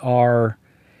maybe are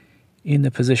in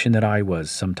the position that I was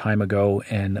some time ago,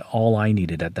 and all I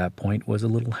needed at that point was a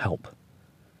little help.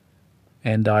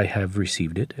 And I have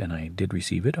received it, and I did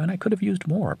receive it, and I could have used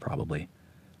more probably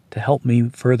to help me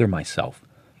further myself.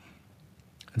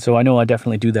 And so I know I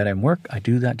definitely do that in work. I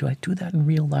do that. Do I do that in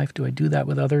real life? Do I do that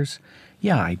with others?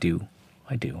 Yeah, I do.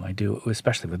 I do,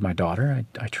 especially with my daughter.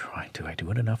 I try to. I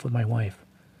do it enough with my wife.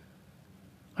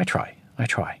 I try.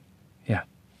 Yeah.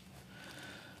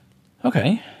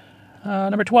 Okay.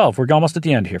 Number 12. We're almost at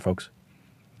the end here, folks.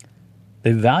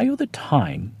 They value the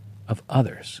time of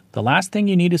others. The last thing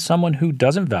you need is someone who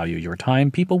doesn't value your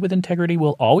time. People with integrity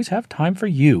will always have time for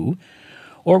you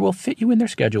or will fit you in their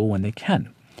schedule when they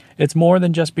can. It's more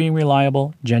than just being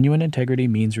reliable. Genuine integrity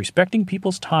means respecting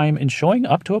people's time and showing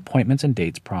up to appointments and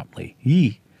dates promptly.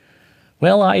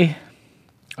 Well, I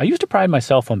used to pride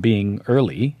myself on being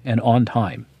early and on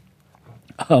time.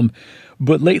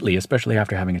 But lately, especially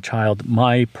after having a child,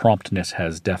 my promptness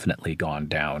has definitely gone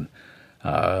down.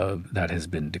 That has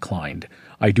been declined.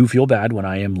 I do feel bad when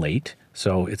I am late,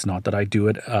 so it's not that I do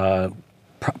it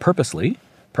purposefully.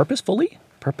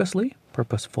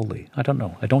 I don't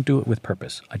know. I don't do it with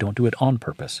purpose. I don't do it on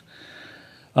purpose.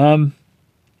 But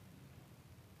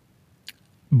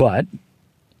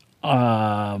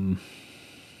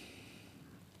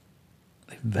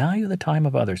value the time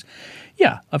of others.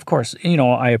 Yeah, of course.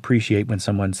 I appreciate when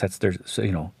someone sets their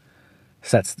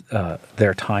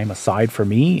time aside for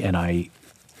me, and I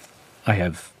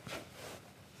have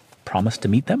promised to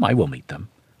meet them. I will meet them.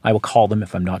 I will call them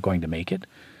if I'm not going to make it.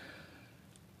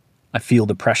 I feel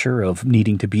the pressure of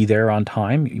needing to be there on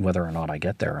time, whether or not I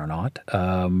get there or not.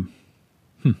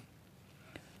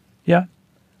 Yeah,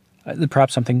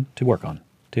 perhaps something to work on,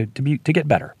 to get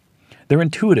better. They're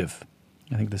intuitive.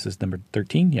 I think this is number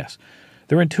 13. Yes,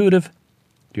 they're intuitive.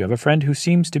 Do you have a friend who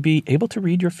seems to be able to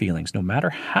read your feelings no matter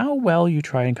how well you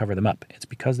try and cover them up? It's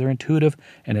because they're intuitive,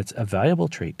 and it's a valuable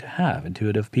trait to have.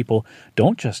 Intuitive people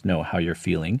don't just know how you're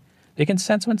feeling. They can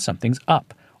sense when something's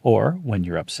up or when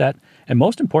you're upset, and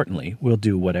most importantly, will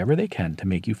do whatever they can to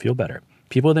make you feel better.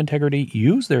 People with integrity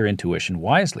use their intuition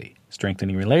wisely,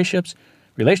 strengthening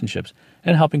relationships,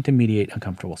 and helping to mediate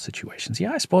uncomfortable situations.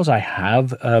 Yeah, I suppose I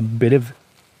have a bit of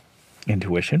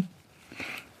intuition.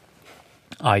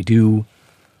 I do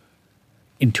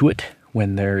intuit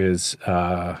when there is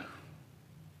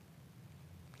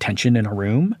tension in a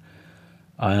room.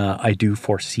 I do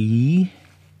foresee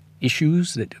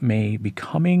issues that may be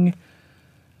coming,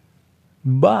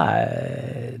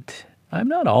 but I'm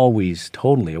not always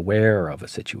totally aware of a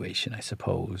situation, I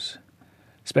suppose,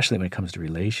 especially when it comes to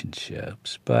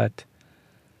relationships. But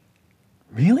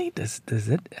really, does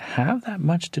it have that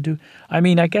much to do? I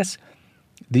mean, I guess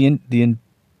it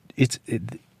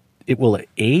will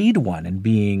aid one in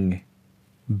being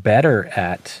better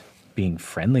at being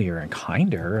friendlier and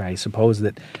kinder. I suppose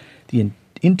that the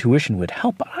intuition would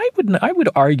help. But I would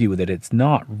argue that it's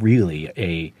not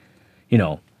really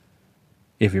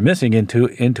if you're missing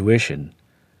intuition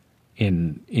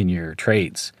in your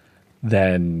traits,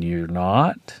 then you're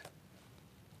not.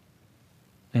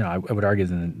 I would argue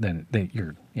then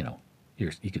you're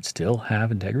you could still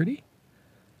have integrity.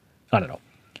 I don't know.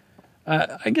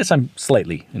 I guess I'm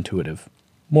slightly intuitive,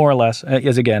 more or less.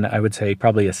 As again, I would say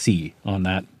probably a C on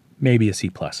that, maybe a C+.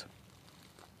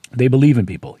 They believe in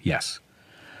people. Yes,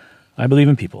 I believe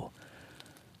in people.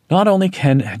 Not only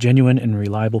can genuine and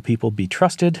reliable people be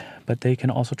trusted, but they can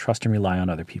also trust and rely on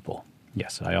other people.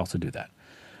 Yes, I also do that.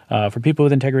 For people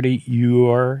with integrity, you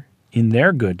are in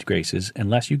their good graces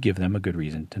unless you give them a good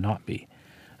reason to not be.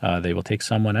 They will take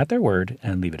someone at their word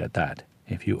and leave it at that.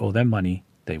 If you owe them money,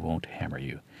 they won't hammer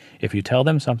you. If you tell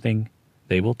them something,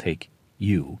 they will take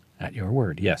you at your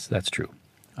word. Yes, that's true.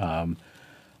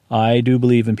 I do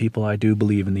believe in people. I do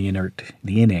believe in the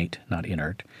innate, not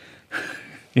inert.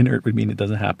 Inert would mean it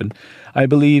doesn't happen. I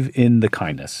believe in the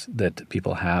kindness that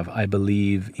people have. I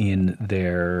believe in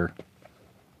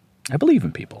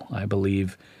people. I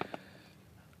believe,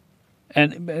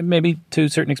 and maybe to a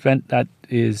certain extent, that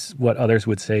is what others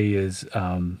would say is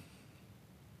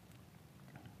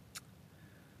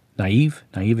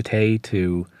naivete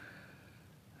to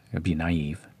be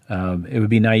naive. It would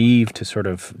be naive to sort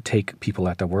of take people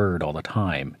at their word all the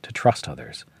time, to trust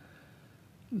others.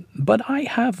 But I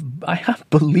have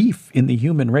belief in the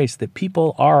human race that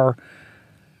people are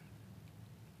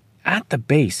at the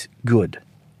base good.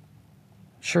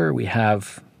 Sure, we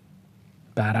have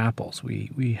bad apples.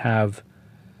 We have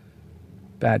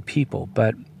bad people,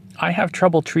 but I have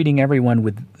trouble painting everyone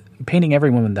with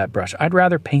that brush. I'd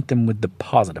rather paint them with the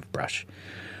positive brush.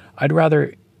 I'd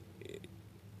rather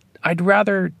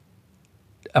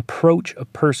approach a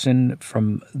person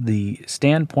from the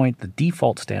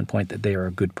default standpoint that they are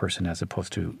a good person, as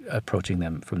opposed to approaching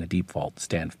them from the default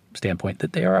standpoint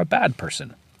that they are a bad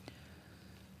person.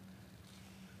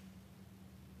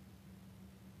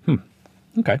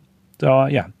 Okay. So,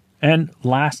 yeah. And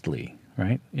lastly,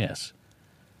 right? Yes.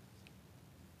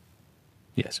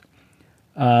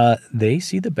 They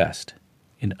see the best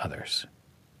in others.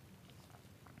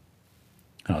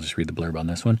 I'll just read the blurb on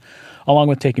this one. Along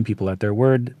with taking people at their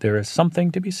word, there is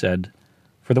something to be said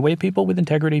for the way people with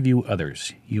integrity view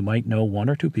others. You might know one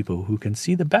or two people who can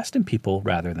see the best in people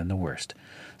rather than the worst,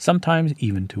 sometimes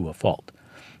even to a fault.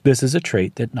 This is a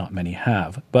trait that not many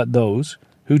have, but those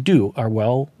who do are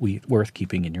worth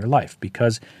keeping in your life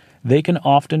because they can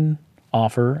often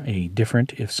offer a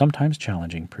different, if sometimes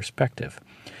challenging, perspective.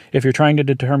 If you're trying to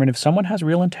determine if someone has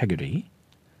real integrity,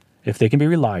 if they can be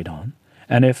relied on,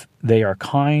 and if they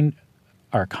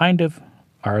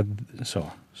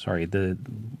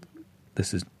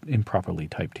this is improperly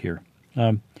typed here.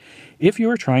 If you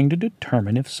are trying to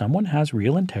determine if someone has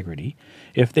real integrity,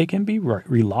 if they can be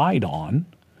relied on,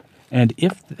 and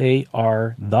if they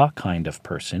are the kind of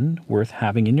person worth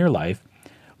having in your life,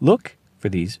 look for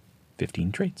these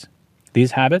 15 traits.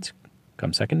 These habits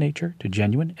come second nature to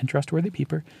genuine and trustworthy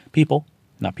people,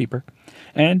 not peeper.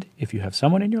 And if you have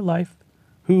someone in your life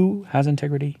who has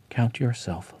integrity, count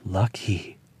yourself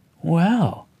lucky.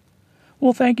 Well,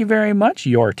 thank you very much,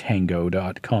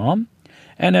 yourtango.com.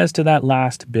 And as to that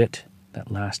last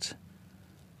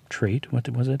trait, what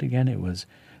was it again? It was,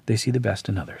 they see the best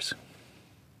in others.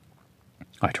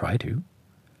 I try to.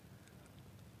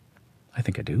 I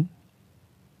think I do.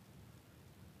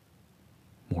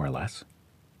 More or less.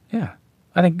 Yeah.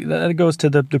 I think that goes to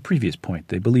the previous point,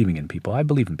 the believing in people. I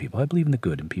believe in people. I believe in the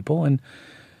good in people.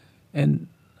 And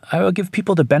I will give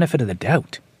people the benefit of the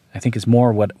doubt, I think is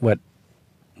more what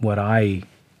I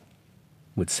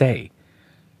would say.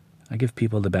 I give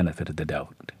people the benefit of the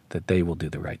doubt that they will do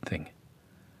the right thing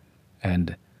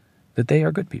and that they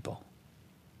are good people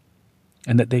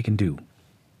and that they can do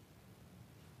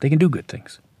good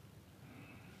things.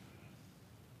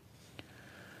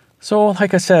 So,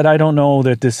 like I said, I don't know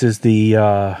that this is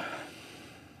the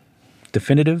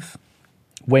definitive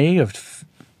way of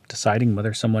deciding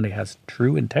whether somebody has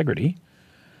true integrity.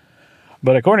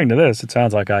 But according to this, it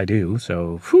sounds like I do.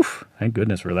 So, thank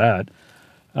goodness for that.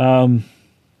 But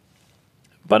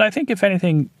I think if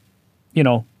anything,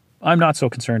 I'm not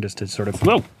so concerned as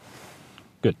to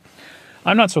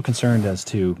I'm not so concerned as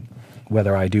to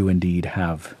whether I do indeed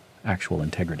have actual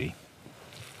integrity.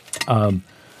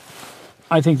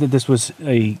 I think that this was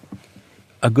a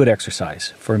good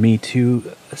exercise for me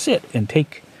to sit and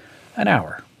take an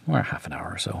hour or half an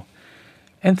hour or so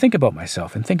and think about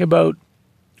myself and think about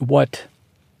what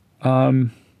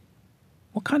kind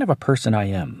of a person I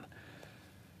am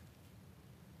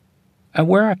and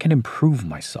where I can improve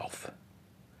myself.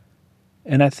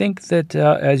 And I think that,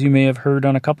 as you may have heard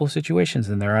on a couple of situations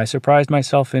in there, I surprised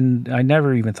myself, and I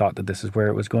never even thought that this is where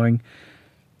it was going.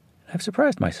 I've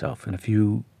surprised myself in a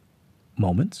few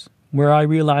moments where I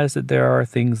realize that there are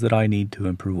things that I need to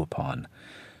improve upon,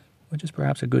 which is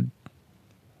perhaps a good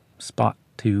spot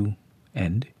to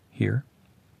end here.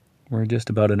 We're just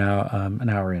about an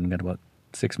hour in, got about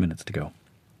 6 minutes to go.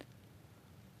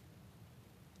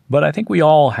 But I think we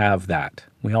all have that.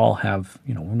 We all have,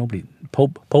 po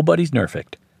buddy's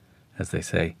nerfect, as they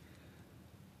say.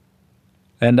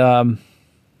 And I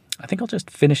think I'll just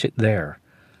finish it there.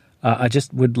 I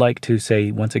just would like to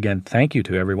say once again, thank you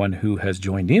to everyone who has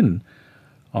joined in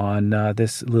on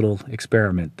this little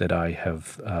experiment that I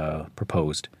have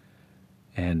proposed.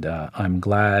 And I'm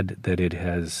glad that it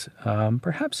has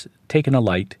perhaps taken a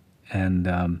light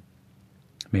and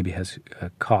maybe has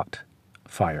caught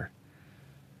fire.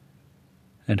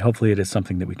 And hopefully it is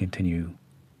something that we continue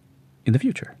in the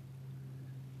future.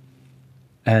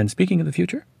 And speaking of the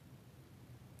future,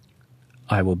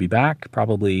 I will be back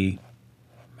probably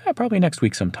next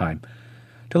week sometime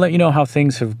to let you know how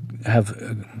things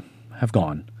have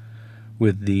gone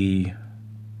with the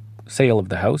sale of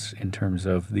the house in terms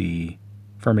of the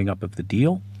firming up of the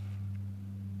deal.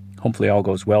 Hopefully all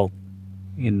goes well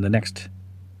in the next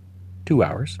 2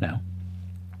 hours now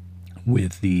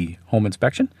with the home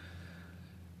inspection.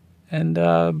 And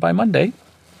by Monday,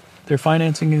 their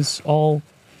financing is all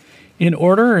in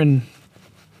order and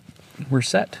we're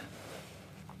set.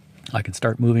 I can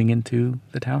start moving into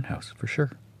the townhouse for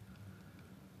sure.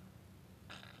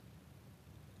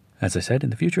 As I said, in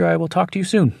the future, I will talk to you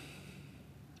soon.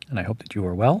 And I hope that you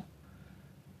are well.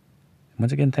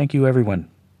 Once again, thank you, everyone,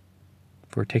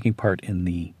 for taking part in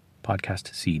the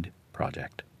Podcast Seed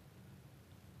project.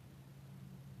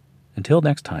 Until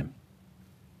next time,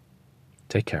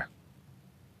 take care.